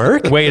doesn't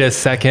work. Wait a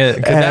second.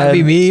 Could that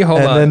be me?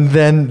 Hold on. And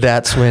then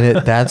that's when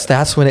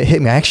it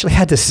hit me. I actually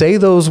had to say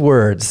those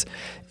words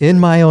in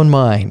my own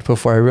mind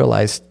before I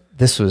realized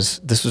this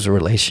was a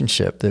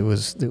relationship that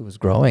was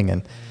growing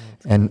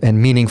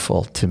and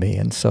meaningful to me.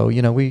 And so,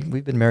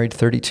 we've been married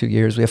 32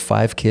 years. We have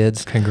 5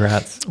 kids.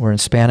 Congrats. We're in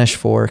Spanish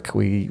Fork.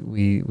 We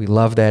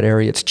love that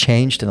area. It's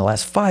changed in the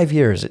last 5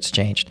 years. It's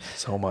changed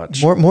so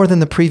much. More than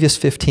the previous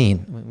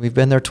 15. We've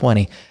been there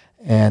 20.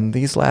 And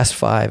these last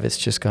 5, it's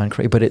just gone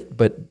crazy.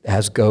 But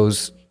as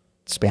goes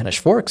Spanish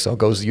Fork, so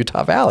goes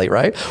Utah Valley,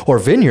 right? Or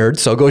Vineyard,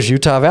 so goes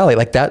Utah Valley.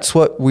 Like that's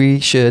what we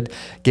should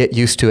get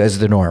used to as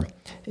the norm,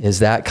 is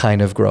that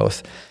kind of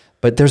growth.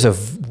 But there's a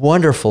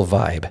wonderful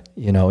vibe,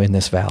 in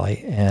this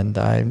valley, and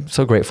I'm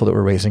so grateful that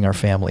we're raising our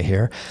family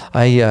here.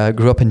 I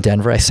grew up in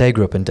Denver. I say I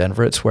grew up in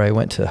Denver. It's where I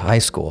went to high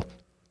school.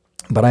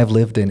 But I've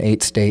lived in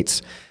 8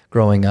 states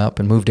growing up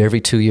and moved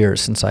every 2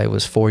 years since I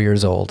was 4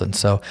 years old. And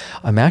so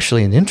I'm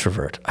actually an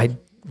introvert. I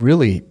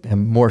really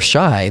am more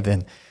shy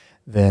than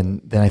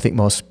I think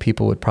most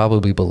people would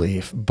probably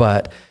believe.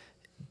 But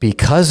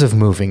because of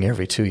moving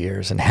every 2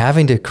 years and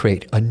having to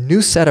create a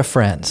new set of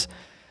friends,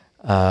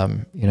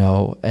 and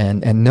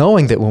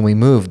knowing that when we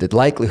moved, the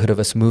likelihood of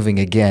us moving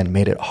again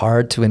made it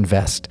hard to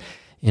invest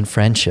in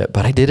friendship.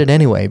 But I did it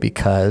anyway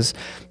because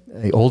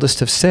the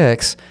oldest of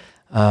 6,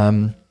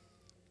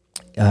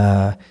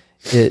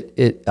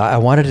 I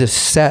wanted to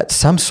set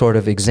some sort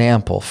of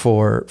example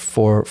for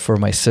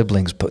my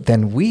siblings, but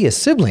then we as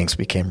siblings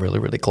became really,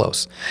 really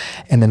close.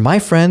 And then my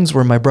friends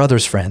were my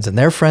brother's friends, and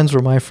their friends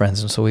were my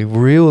friends. And so we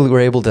really were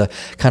able to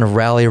kind of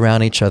rally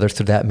around each other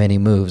through that many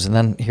moves. And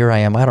then here I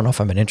am. I don't know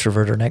if I'm an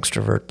introvert or an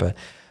extrovert,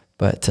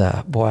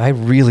 but boy, I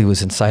really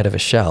was inside of a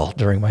shell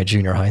during my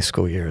junior high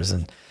school years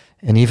and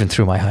even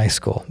through my high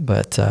school.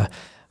 But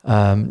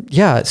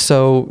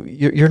so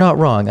you're not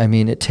wrong. I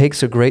mean, it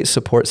takes a great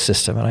support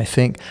system, and I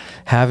think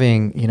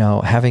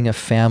having a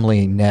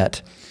family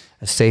net,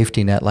 a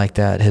safety net like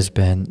that has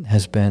been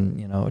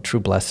a true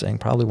blessing.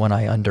 Probably one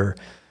I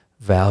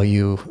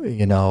undervalue,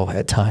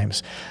 at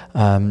times.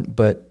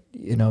 But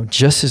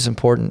just as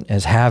important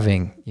as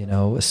having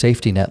a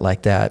safety net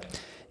like that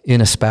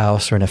in a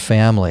spouse or in a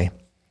family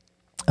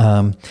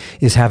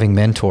is having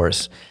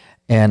mentors.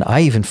 And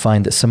I even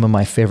find that some of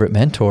my favorite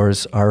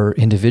mentors are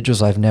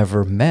individuals I've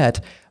never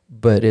met,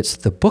 but it's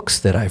the books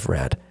that I've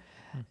read.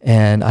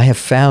 And I have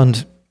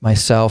found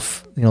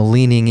myself,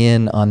 leaning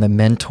in on the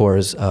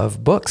mentors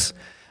of books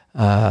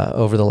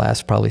over the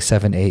last probably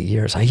 7-8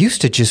 years. I used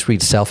to just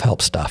read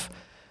self-help stuff.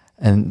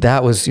 And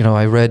that was,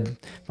 I read,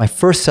 my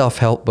first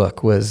self-help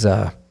book was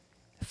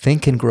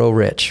Think and Grow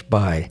Rich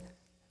by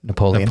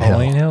Napoleon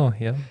Hill.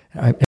 Yeah.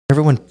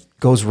 Everyone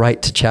goes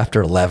right to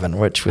chapter 11,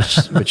 which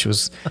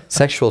was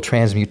sexual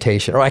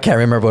transmutation, or I can't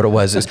remember what it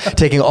was. It's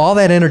taking all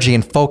that energy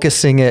and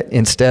focusing it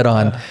instead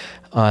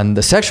on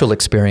the sexual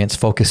experience,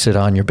 focus it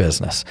on your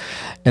business.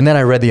 And then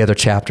I read the other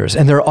chapters,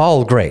 and they're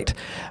all great.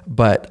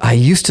 But I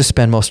used to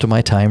spend most of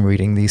my time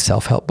reading these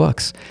self-help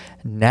books.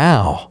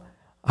 Now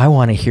I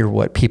want to hear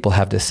what people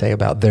have to say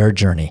about their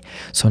journey.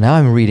 So now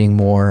I'm reading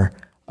more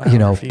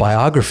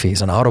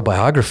biographies and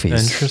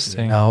autobiographies.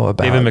 Interesting. About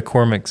David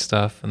McCormick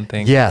stuff and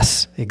things.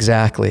 Yes,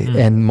 exactly.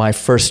 And my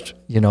first,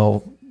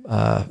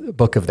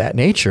 book of that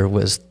nature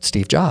was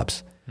Steve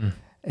Jobs.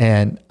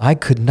 And I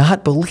could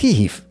not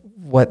believe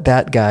what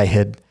that guy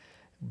had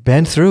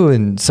been through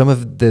and some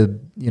of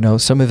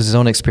his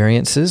own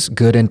experiences,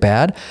 good and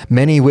bad,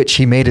 many which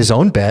he made his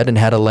own bed and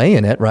had a lay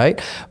in it,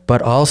 right?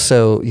 But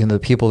also, the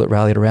people that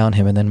rallied around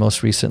him, and then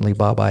most recently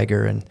Bob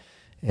Iger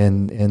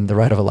and The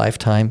Ride of a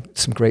Lifetime,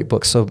 some great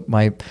books. So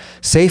my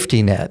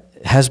safety net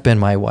has been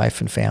my wife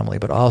and family,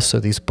 but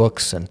also these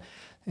books and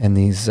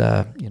these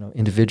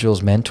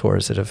individuals,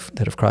 mentors that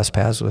have crossed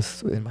paths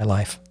with in my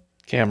life.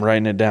 Okay, I'm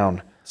writing it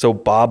down. So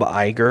Bob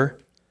Iger.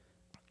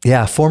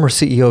 Yeah, former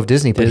CEO of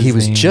Disney, but he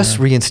was just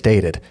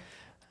reinstated.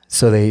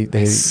 So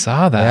they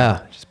saw that.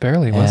 Yeah, just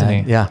barely, wasn't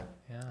he? Yeah.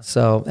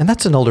 So, and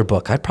that's an older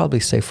book. I'd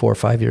probably say 4 or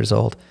 5 years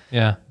old.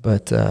 Yeah.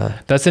 But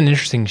that's an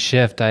interesting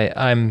shift.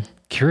 I'm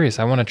curious.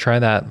 I want to try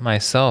that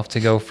myself, to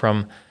go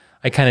from,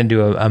 I kind of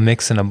do a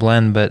mix and a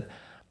blend, but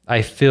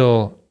I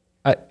feel,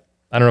 I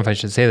don't know if I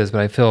should say this,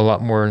 but I feel a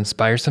lot more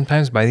inspired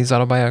sometimes by these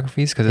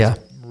autobiographies, because it's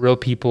real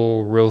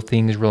people, real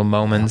things, real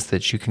moments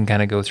that you can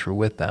kind of go through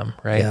with them,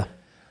 right? Yeah.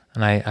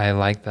 And I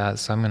like that.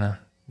 So I'm going to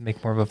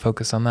make more of a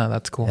focus on that.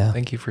 That's cool. Yeah.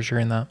 Thank you for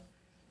sharing that.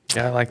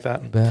 Yeah, I like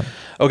that.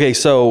 Okay,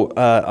 so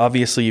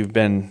obviously you've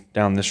been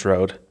down this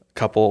road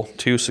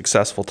two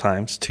successful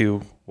times,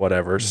 2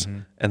 whatevers,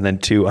 and then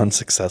 2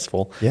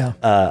 unsuccessful. Yeah.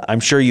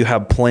 I'm sure you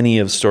have plenty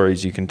of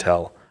stories you can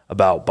tell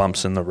about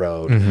bumps in the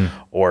road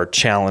or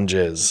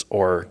challenges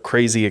or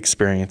crazy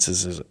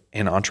experiences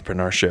in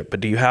entrepreneurship. But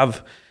do you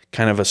have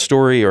kind of a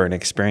story or an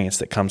experience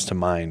that comes to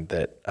mind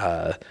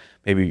that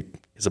maybe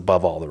is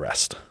above all the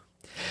rest?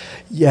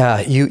 Yeah,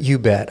 you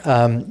bet.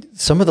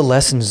 Some of the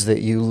lessons that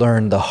you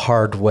learn the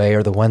hard way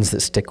are the ones that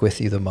stick with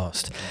you the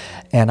most.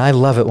 And I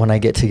love it when I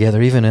get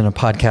together, even in a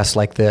podcast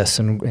like this,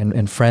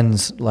 and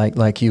friends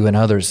like you and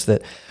others,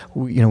 that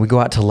we go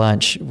out to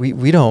lunch.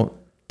 We don't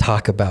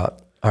talk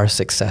about our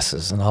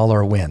successes and all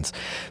our wins.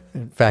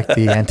 In fact,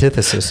 the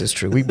antithesis is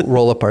true. We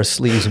roll up our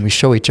sleeves and we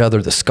show each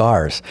other the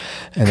scars.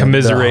 And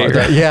commiserate.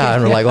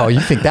 And we're like, oh, you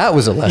think that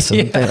was a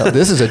lesson?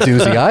 This is a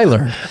doozy I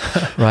learned,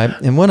 right?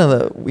 And one of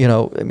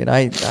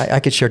the, I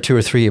could share 2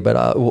 or 3,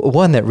 but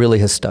one that really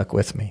has stuck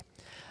with me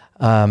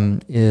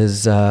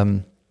is,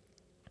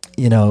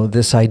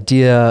 this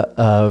idea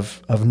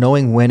of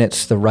knowing when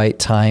it's the right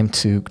time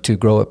to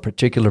grow a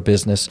particular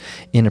business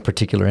in a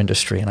particular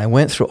industry. And I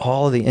went through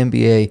all of the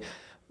MBA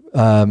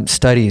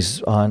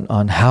studies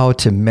on how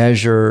to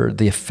measure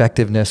the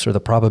effectiveness or the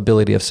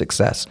probability of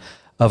success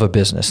of a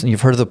business. And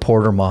you've heard of the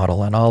Porter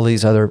model and all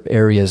these other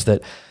areas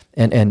that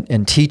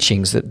and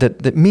teachings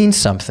that mean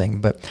something.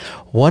 But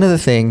one of the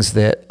things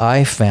that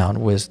I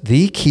found was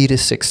the key to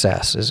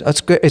success is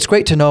it's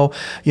great to know,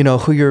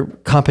 who your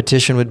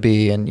competition would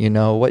be and,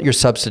 what your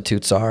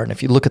substitutes are. And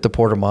if you look at the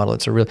Porter model,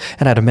 and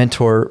I had a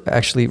mentor,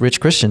 actually,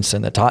 Rich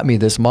Christensen, that taught me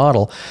this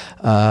model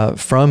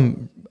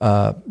from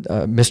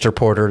Mr.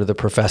 Porter, the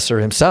professor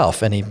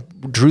himself, and he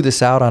drew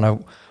this out on a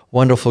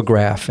wonderful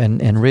graph.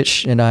 And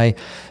Rich and I,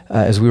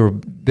 as we were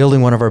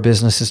building one of our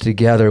businesses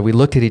together, we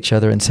looked at each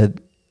other and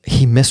said,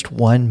 he missed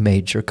one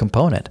major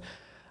component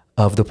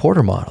of the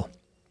Porter model,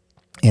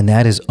 and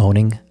that is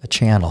owning a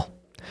channel.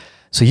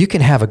 So you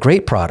can have a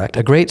great product,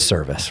 a great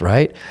service,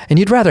 right? And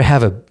you'd rather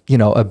have a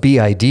B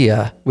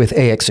idea with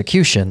A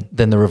execution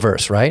than the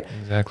reverse, right?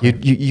 Exactly.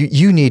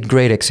 You need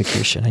great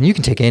execution, and you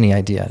can take any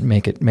idea and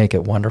make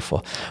it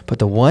wonderful. But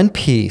the one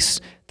piece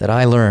that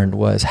I learned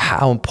was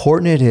how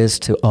important it is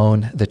to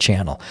own the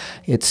channel.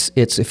 It's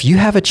if you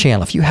have a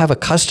channel, if you have a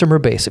customer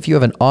base, if you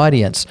have an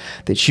audience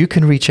that you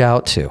can reach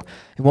out to,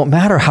 it won't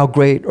matter how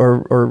great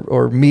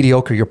or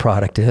mediocre your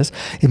product is.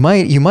 You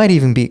might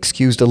even be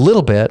excused a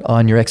little bit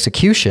on your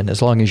execution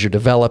as long as you're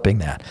developing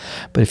that.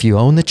 But if you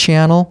own the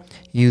channel,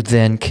 you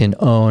then can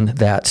own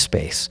that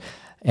space.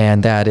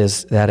 And that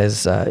is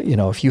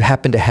if you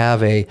happen to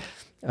have a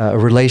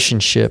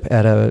relationship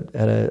at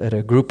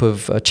a group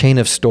of a chain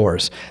of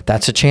stores,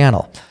 that's a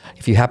channel.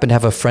 If you happen to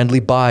have a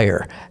friendly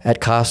buyer at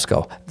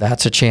Costco,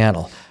 that's a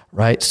channel,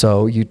 right?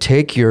 So you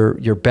take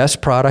your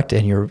best product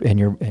and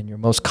your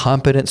most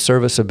competent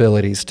service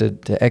abilities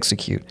to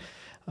execute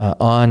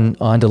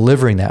on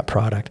delivering that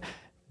product.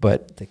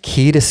 But the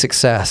key to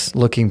success,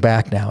 looking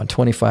back now in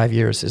 25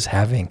 years, is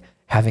having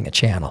a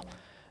channel.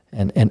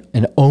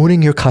 And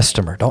owning your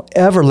customer. Don't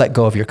ever let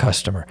go of your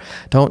customer.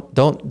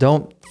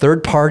 Don't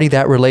third party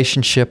that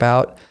relationship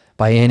out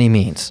by any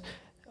means.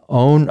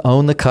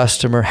 Own the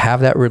customer, have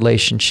that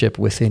relationship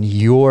within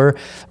your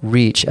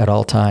reach at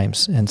all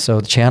times. And so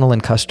the channel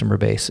and customer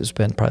base has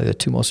been probably the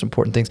two most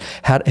important things.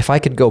 If I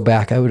could go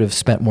back, I would have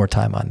spent more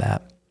time on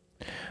that.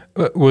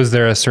 Was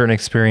there a certain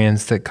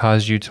experience that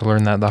caused you to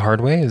learn that the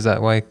hard way? Is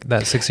that why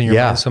that sticks in your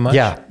mind so much?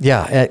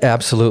 Yeah,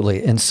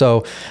 absolutely. And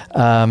so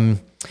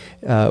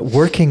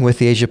working with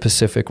the Asia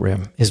Pacific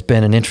Rim has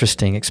been an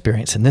interesting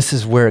experience, and this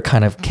is where it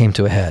kind of came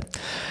to a head.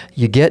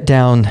 You get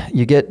down,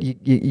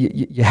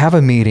 you have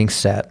a meeting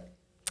set,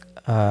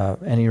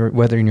 and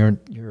whether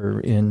you're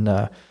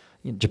in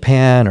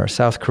Japan or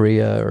South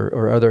Korea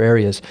or other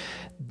areas,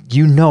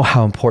 you know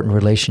how important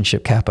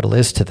relationship capital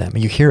is to them.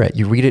 You hear it,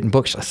 you read it in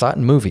books, I saw it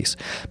in movies,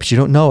 but you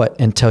don't know it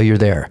until you're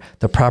there.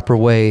 The proper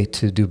way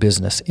to do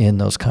business in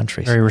those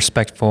countries. Very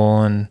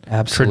respectful and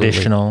Absolutely.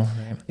 Traditional.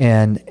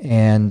 And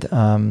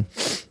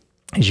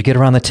as you get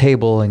around the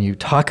table and you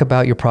talk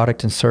about your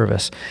product and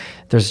service,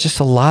 there's just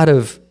a lot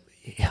of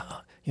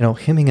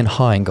hemming and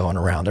hawing going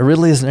around. There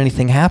really isn't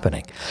anything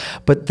happening,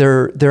 but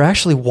they're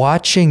actually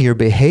watching your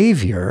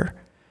behavior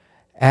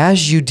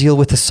as you deal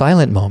with the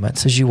silent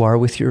moments, as you are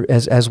with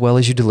as well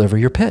as you deliver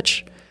your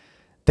pitch.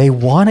 They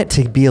want it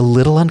to be a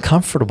little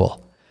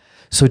uncomfortable.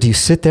 So do you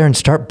sit there and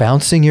start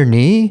bouncing your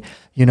knee?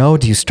 Do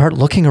you start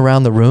looking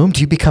around the room?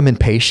 Do you become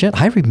impatient?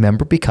 I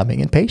remember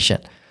becoming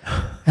impatient.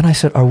 And I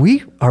said, can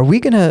we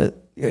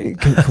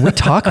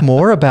talk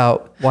more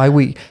about why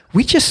we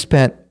just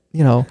spent,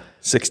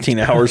 16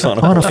 hours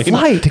on a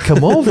flight to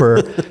come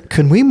over.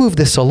 Can we move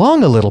this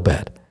along a little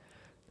bit?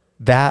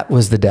 That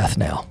was the death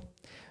knell.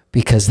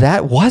 Because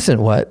that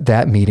wasn't what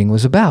that meeting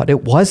was about.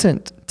 It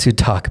wasn't to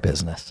talk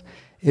business.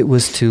 It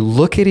was to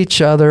look at each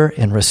other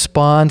and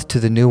respond to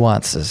the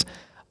nuances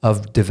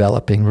of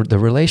developing the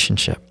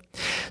relationship.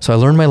 So I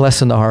learned my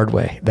lesson the hard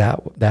way,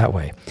 that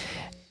way.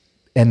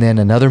 And then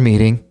another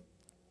meeting,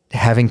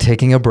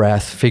 taking a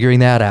breath, figuring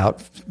that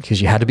out,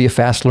 because you had to be a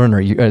fast learner.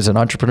 As an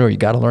entrepreneur, you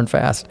got to learn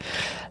fast.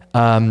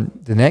 The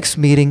next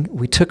meeting,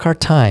 we took our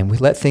time. We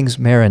let things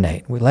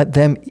marinate. We let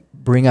them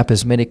bring up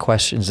as many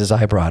questions as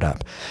I brought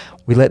up.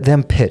 We let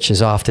them pitch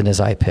as often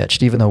as I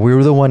pitched, even though we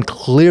were the one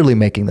clearly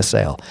making the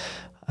sale.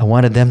 I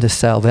wanted them to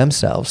sell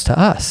themselves to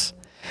us.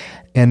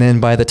 And then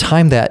by the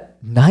time that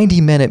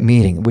 90-minute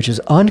meeting, which is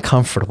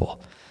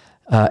uncomfortable,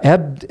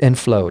 ebbed and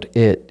flowed,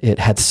 it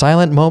had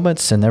silent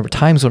moments, and there were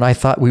times when I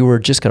thought we were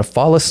just going to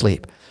fall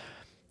asleep.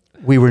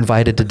 We were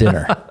invited to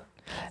dinner.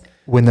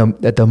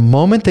 At the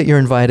moment that you're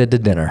invited to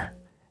dinner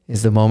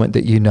is the moment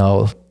that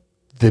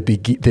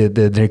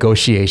the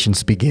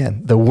negotiations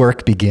begin, the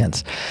work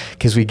begins.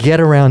 Because we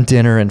get around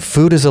dinner, and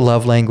food is a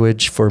love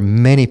language for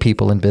many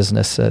people in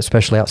business,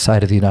 especially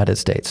outside of the United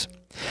States.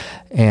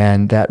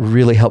 And that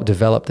really helped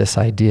develop this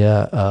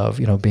idea of,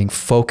 being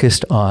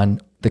focused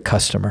on the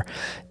customer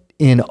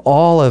in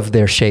all of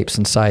their shapes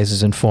and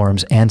sizes and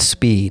forms and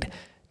speed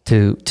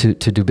to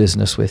do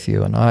business with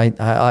you. And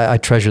I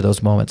treasure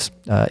those moments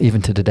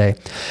even to today.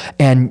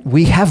 And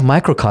we have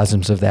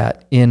microcosms of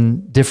that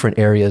in different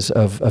areas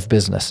of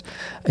business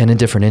and in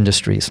different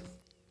industries.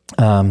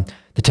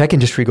 The tech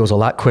industry goes a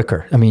lot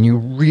quicker. I mean, you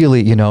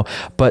really,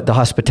 but the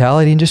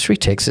hospitality industry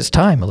takes its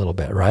time a little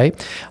bit, right?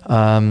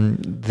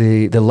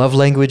 The love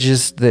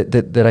languages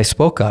that I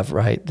spoke of,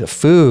 right? The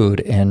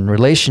food and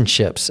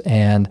relationships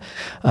and,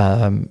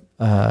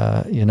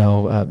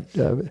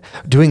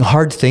 doing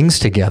hard things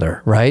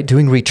together, right?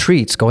 Doing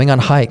retreats, going on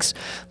hikes.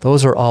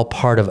 Those are all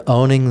part of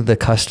owning the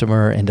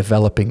customer and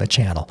developing the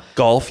channel.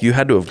 Golf, you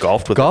had to have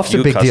golfed with Golf's a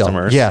few a big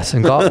customers. Deal. Yes,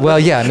 and golf. Well,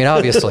 yeah, I mean,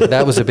 obviously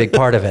that was a big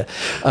part of it.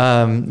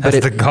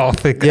 That's the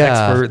golf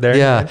expert there.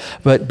 Yeah,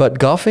 but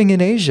golfing in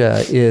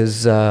Asia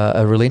is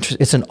a really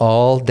interesting. It's an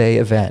all-day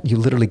event. You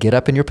literally get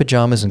up in your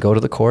pajamas and go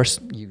to the course.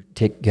 You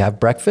have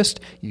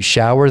breakfast. You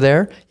shower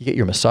there. You get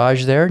your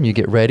massage there, and you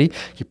get ready.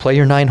 You play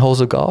your 9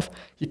 holes of golf.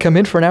 You come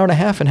in for an hour and a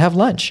half and have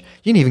lunch.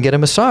 You can even get a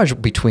massage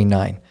between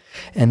 9.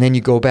 and then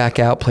you go back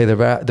out, play the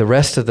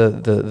rest of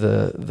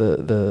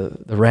the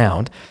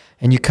round,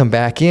 and you come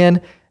back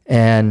in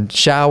and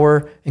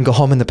shower and go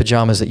home in the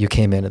pajamas that you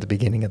came in at the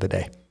beginning of the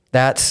day.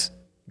 That's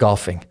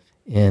golfing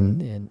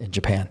in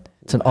Japan.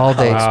 It's an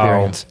all-day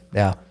experience.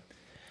 Yeah.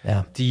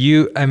 Yeah.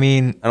 I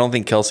don't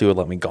think Kelsey would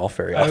let me golf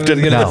very I was often.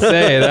 going to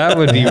say, that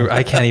would be,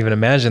 I can't even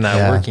imagine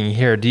that working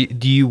here.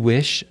 Do you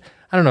wish,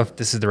 I don't know if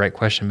this is the right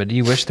question, but do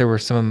you wish there were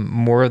some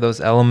more of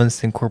those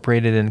elements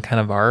incorporated in kind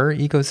of our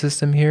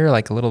ecosystem here?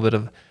 Like a little bit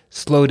of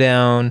slow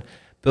down,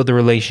 build a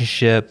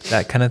relationship,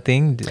 that kind of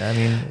thing?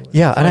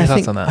 Yeah, and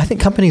I think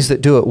companies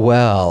that do it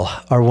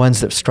well are ones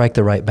that strike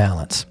the right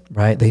balance,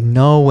 right? They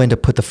know when to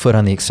put the foot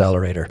on the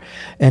accelerator.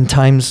 And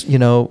times,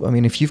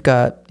 if you've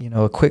got,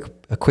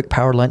 a quick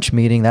power lunch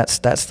meeting, that's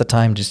the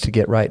time just to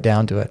get right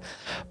down to it.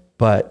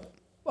 But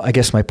I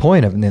guess my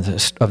point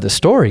of the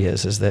story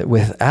is that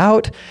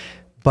without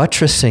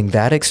buttressing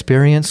that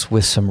experience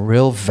with some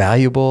real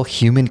valuable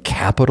human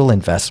capital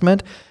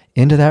investment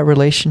into that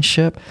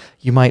relationship,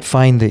 you might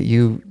find that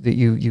you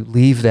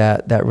leave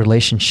that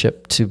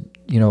relationship to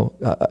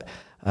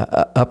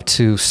up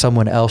to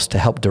someone else to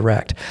help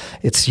direct.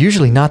 It's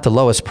usually not the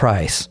lowest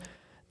price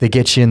that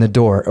gets you in the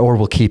door or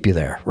will keep you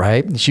there,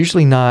 right? It's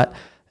usually not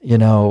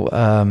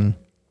having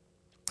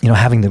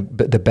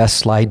the best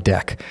slide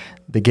deck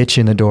that gets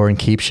you in the door and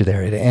keeps you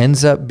there. It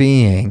ends up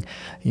being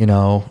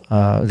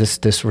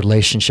this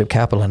relationship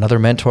capital. Another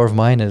mentor of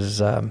mine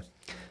is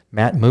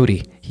Matt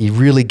Moody. He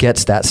really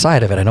gets that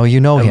side of it. I know you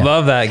know him. I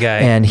love that guy.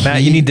 And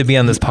Matt, you need to be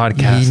on this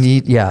podcast.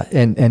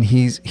 And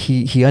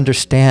he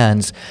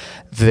understands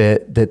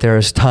that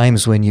there's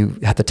times when you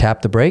have to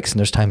tap the brakes and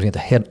there's times when you have to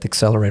hit the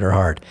accelerator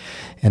hard.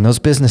 And those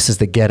businesses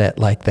that get it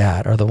like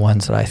that are the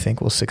ones that I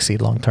think will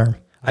succeed long term.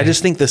 I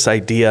just think this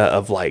idea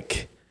of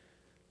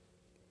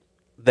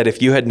that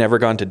if you had never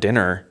gone to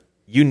dinner,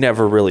 you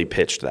never really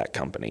pitched that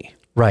company.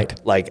 Right.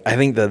 I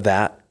think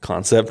that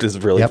concept is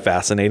really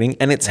fascinating.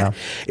 And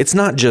it's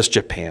not just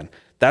Japan.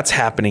 That's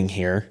happening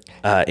here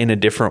in a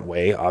different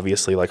way.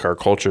 Obviously, our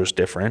culture is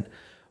different.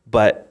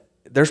 But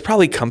there's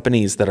probably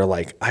companies that are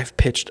I've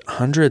pitched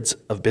hundreds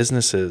of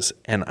businesses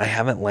and I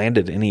haven't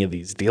landed any of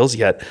these deals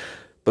yet.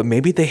 But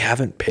maybe they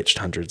haven't pitched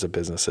hundreds of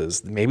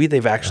businesses. Maybe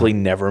they've actually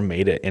never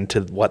made it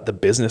into what the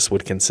business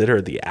would consider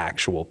the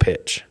actual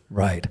pitch.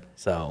 Right.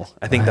 So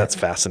I think that's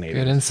fascinating.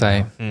 Good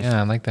insight.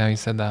 Yeah, I like how you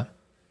said that.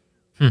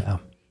 Yeah.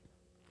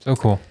 So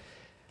cool.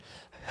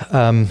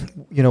 One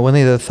of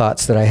the other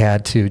thoughts that I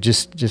had too,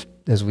 just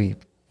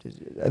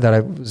that I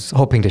was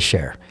hoping to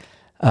share.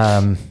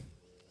 I've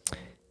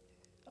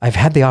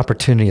had the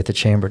opportunity at the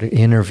Chamber to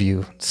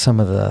interview some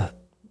of the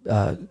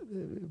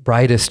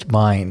brightest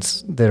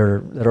minds that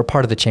are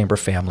part of the Chamber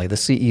family, the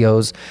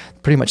CEOs,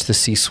 pretty much the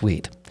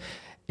C-suite,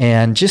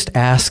 and just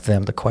ask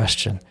them the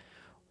question,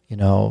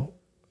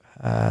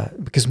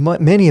 because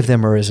many of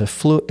them are as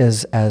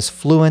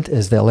fluent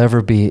as they'll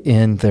ever be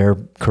in their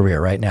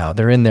career right now.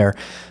 They're in their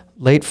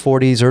late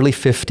 40s, early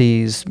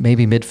 50s,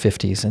 maybe mid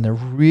 50s, and they're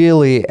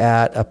really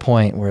at a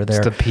point where they're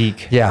it's the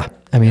peak. Yeah,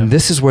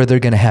 this is where they're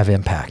going to have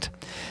impact.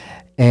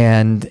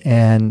 And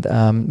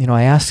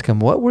I asked them,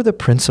 what were the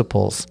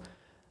principles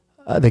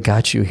that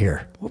got you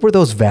here? What were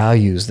those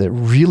values that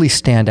really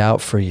stand out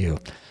for you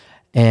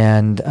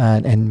and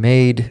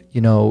made,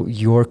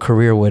 your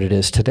career what it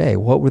is today?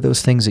 What were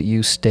those things that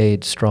you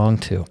stayed strong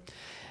to?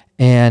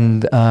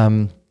 And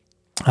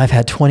I've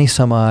had 20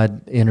 some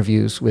odd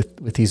interviews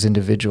with these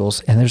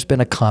individuals, and there's been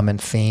a common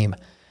theme.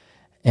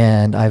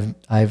 And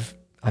I've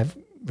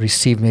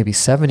received maybe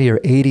 70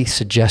 or 80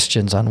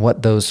 suggestions on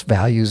what those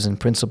values and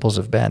principles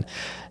have been,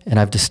 and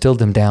I've distilled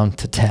them down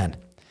to 10.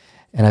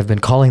 And I've been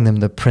calling them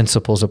the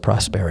principles of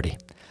prosperity.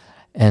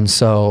 And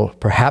so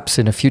perhaps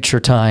in a future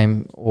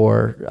time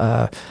or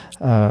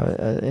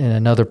in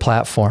another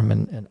platform,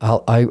 and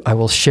I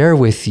will share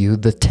with you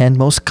the 10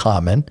 most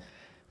common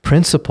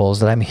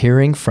principles that I'm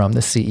hearing from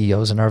the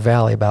CEOs in our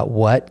valley about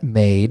what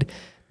made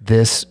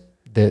their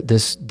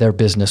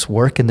business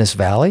work in this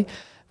valley,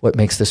 what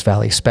makes this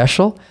valley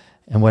special,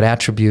 and what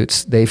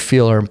attributes they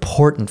feel are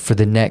important for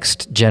the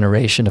next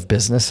generation of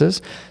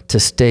businesses to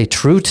stay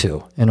true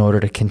to in order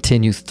to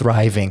continue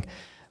thriving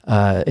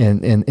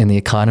in the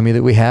economy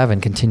that we have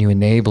and continue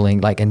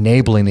enabling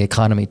the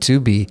economy to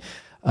be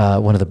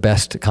one of the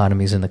best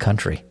economies in the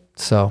country.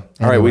 So, anyway.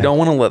 All right, we don't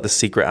want to let the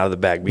secret out of the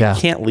bag. You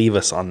can't leave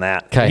us on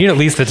that. Okay. You need at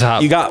least the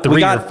top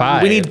 3 or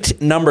 5. We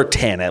need number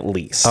 10 at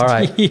least. All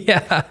right.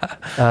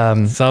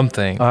 Yeah.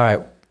 Something. All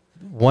right.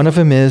 One of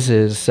them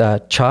is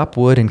chop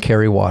wood and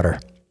carry water.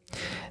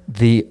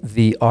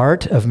 The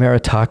art of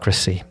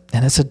meritocracy,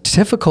 and it's a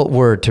difficult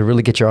word to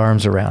really get your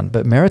arms around,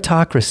 but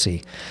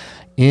meritocracy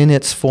in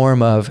its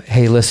form of,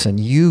 hey, listen,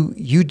 you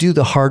do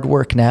the hard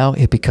work now,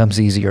 it becomes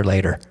easier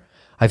later.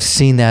 I've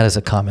seen that as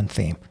a common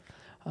theme.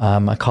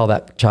 I call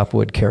that chop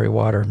wood, carry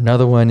water.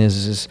 Another one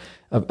is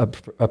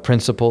a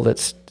principle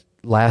that's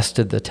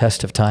lasted the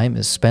test of time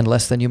is spend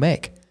less than you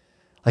make.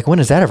 When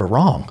is that ever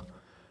wrong,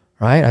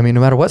 right?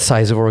 No matter what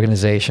size of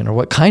organization or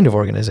what kind of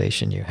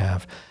organization you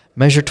have,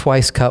 measure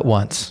twice, cut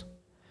once.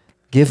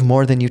 Give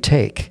more than you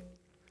take.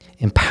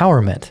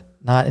 empowerment,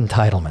 not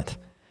entitlement.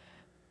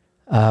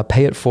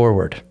 Pay it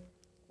forward.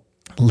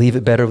 Leave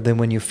it better than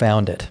when you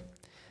found it.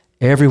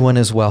 Everyone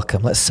is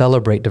welcome. Let's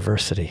celebrate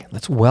diversity.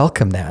 Let's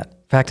welcome that.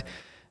 In fact,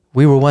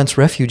 we were once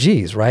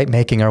refugees, right?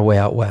 Making our way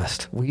out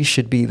west. We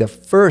should be the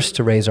first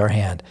to raise our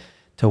hand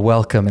to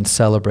welcome and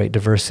celebrate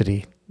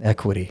diversity,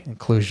 equity,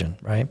 inclusion,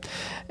 right?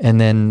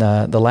 And then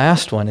the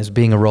last one is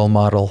being a role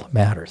model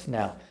matters.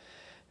 Now,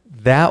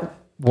 that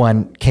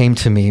one came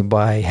to me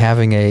by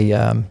having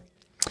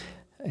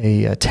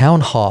a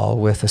town hall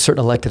with a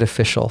certain elected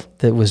official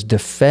that was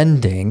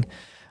defending,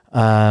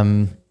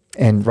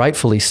 and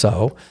rightfully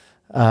so,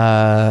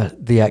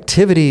 the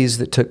activities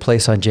that took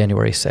place on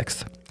January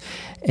 6th.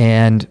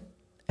 And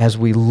as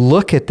we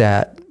look at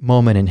that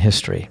moment in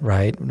history,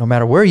 right, no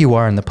matter where you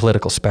are in the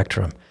political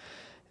spectrum,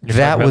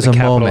 that was a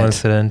moment.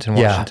 Incident in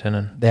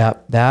Washington.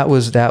 That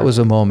was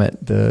a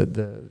moment.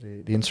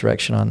 The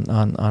insurrection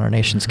on our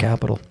nation's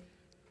capital,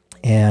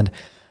 and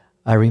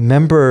I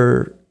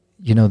remember,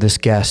 this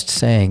guest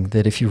saying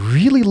that if you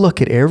really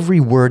look at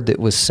every word that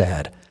was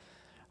said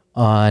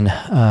on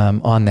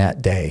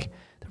that day,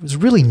 there was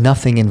really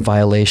nothing in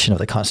violation of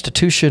the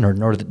Constitution, or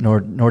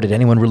nor did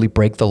anyone really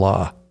break the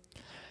law.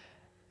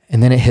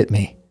 And then it hit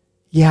me.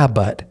 Yeah,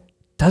 but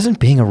doesn't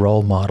being a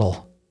role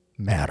model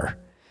matter?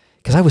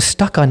 Because I was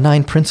stuck on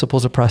 9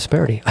 principles of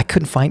prosperity. I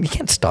couldn't find, you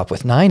can't stop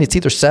with 9. It's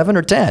either 7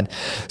 or 10.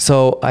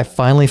 So I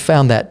finally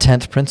found that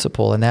 10th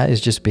principle, and that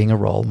is just being a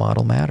role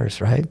model matters,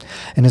 right?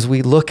 And as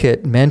we look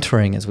at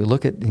mentoring, as we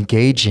look at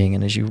engaging,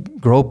 and as you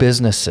grow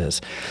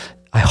businesses,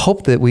 I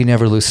hope that we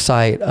never lose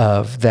sight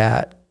of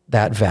that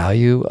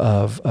value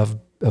of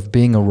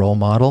being a role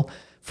model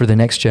for the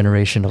next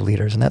generation of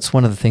leaders. And that's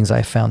one of the things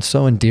I found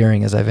so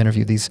endearing as I've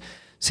interviewed these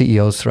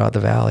CEOs throughout the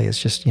Valley, is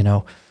just,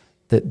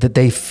 that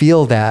they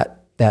feel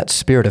that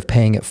spirit of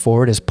paying it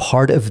forward is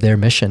part of their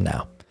mission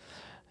now.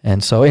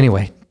 And so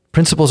anyway,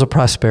 Principles of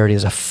Prosperity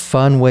is a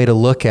fun way to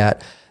look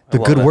at the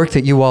good work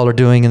that you all are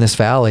doing in this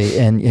Valley.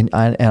 And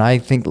I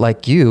think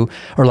like you,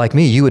 or like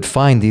me, you would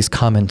find these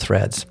common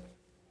threads.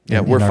 Yeah,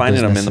 we're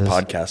finding them in the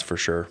podcast for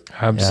sure.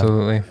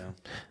 Absolutely. Yeah.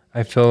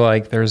 I feel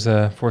like there's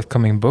a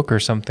forthcoming book or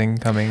something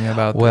coming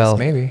about this,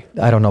 maybe.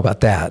 I don't know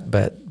about that,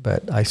 but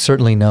I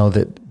certainly know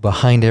that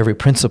behind every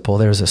principle,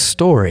 there's a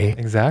story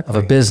of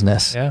a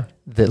business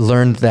that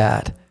learned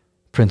that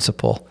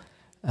principle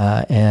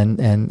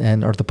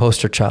and are the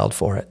poster child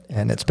for it.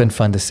 And it's been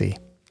fun to see.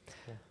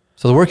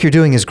 So the work you're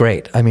doing is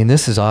great. I mean,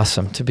 this is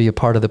awesome to be a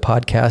part of the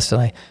podcast.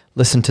 And I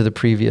listened to the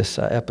previous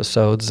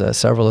episodes,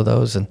 several of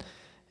those, and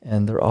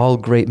they're all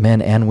great men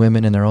and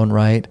women in their own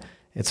right.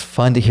 It's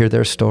fun to hear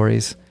their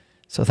stories.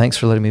 So thanks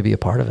for letting me be a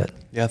part of it.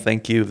 Yeah,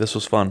 thank you. This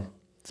was fun.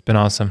 It's been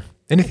awesome.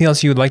 Anything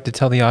else you would like to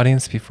tell the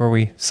audience before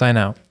we sign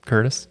out,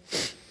 Curtis?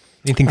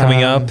 Anything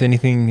coming up?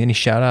 Any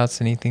shout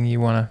outs? Anything you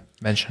want to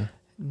mention?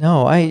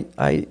 No, I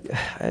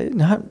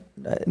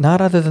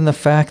not other than the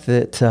fact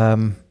that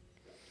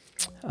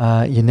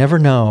you never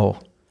know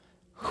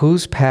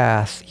whose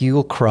path you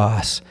will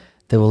cross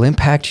that will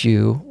impact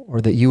you, or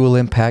that you will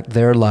impact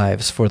their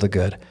lives for the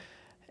good.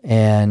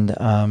 And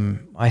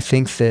I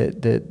think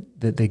that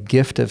the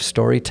gift of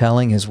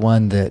storytelling is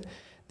one that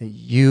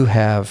you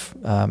have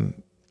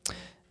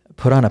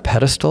put on a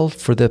pedestal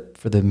for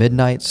the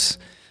Midnights,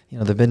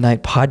 the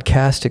Midnight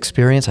podcast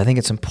experience. I think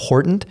it's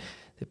important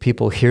that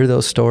people hear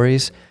those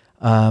stories,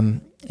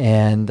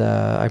 and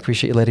I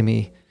appreciate you letting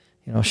me,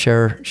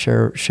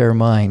 share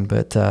mine.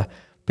 But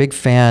big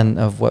fan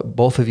of what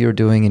both of you are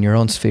doing in your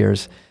own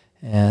spheres.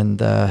 And,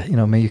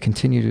 may you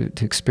continue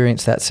to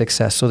experience that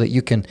success so that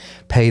you can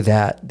pay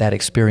that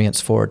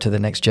experience forward to the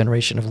next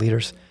generation of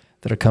leaders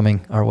that are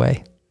coming our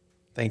way.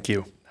 Thank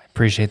you. I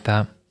appreciate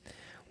that.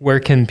 Where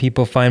can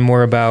people find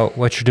more about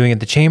what you're doing at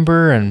the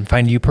Chamber and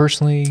find you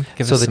personally?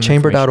 So the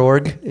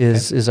chamber.org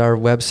is our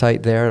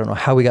website there. I don't know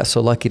how we got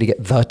so lucky to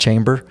get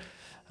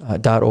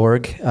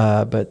thechamber.org,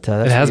 but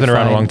it has been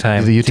around a long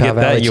time. The Utah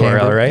Valley that URL,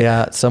 Chamber. right?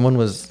 Yeah, someone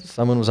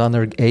was on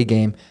their A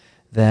game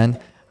then.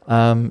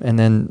 And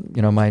then,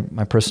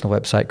 my personal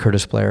website,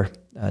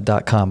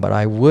 curtisblair.com. But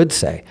I would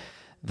say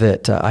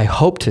that I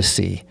hope to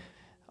see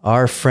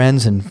our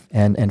friends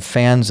and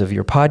fans of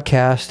your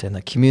podcast and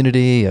the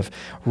community of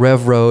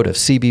Rev Road, of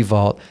CB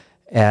Vault,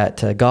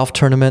 at golf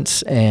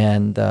tournaments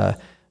and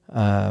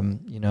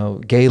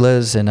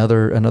galas and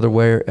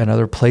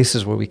other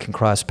places where we can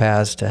cross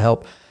paths to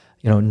help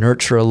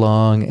nurture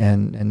along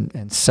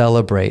and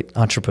celebrate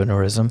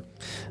entrepreneurism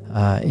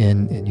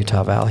in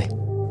Utah Valley.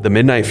 The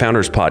Midnight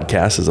Founders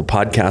Podcast is a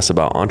podcast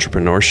about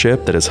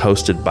entrepreneurship that is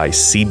hosted by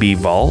CB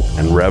Vault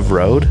and Rev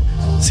Road.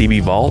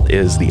 CB Vault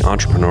is the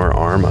entrepreneur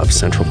arm of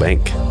Central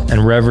Bank.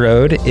 And Rev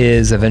Road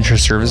is a venture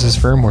services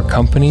firm where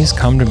companies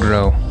come to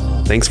grow.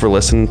 Thanks for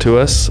listening to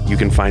us. You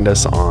can find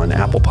us on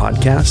Apple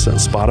Podcasts and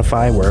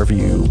Spotify, wherever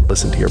you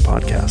listen to your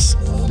podcasts.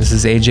 This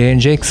is AJ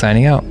and Jake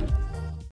signing out.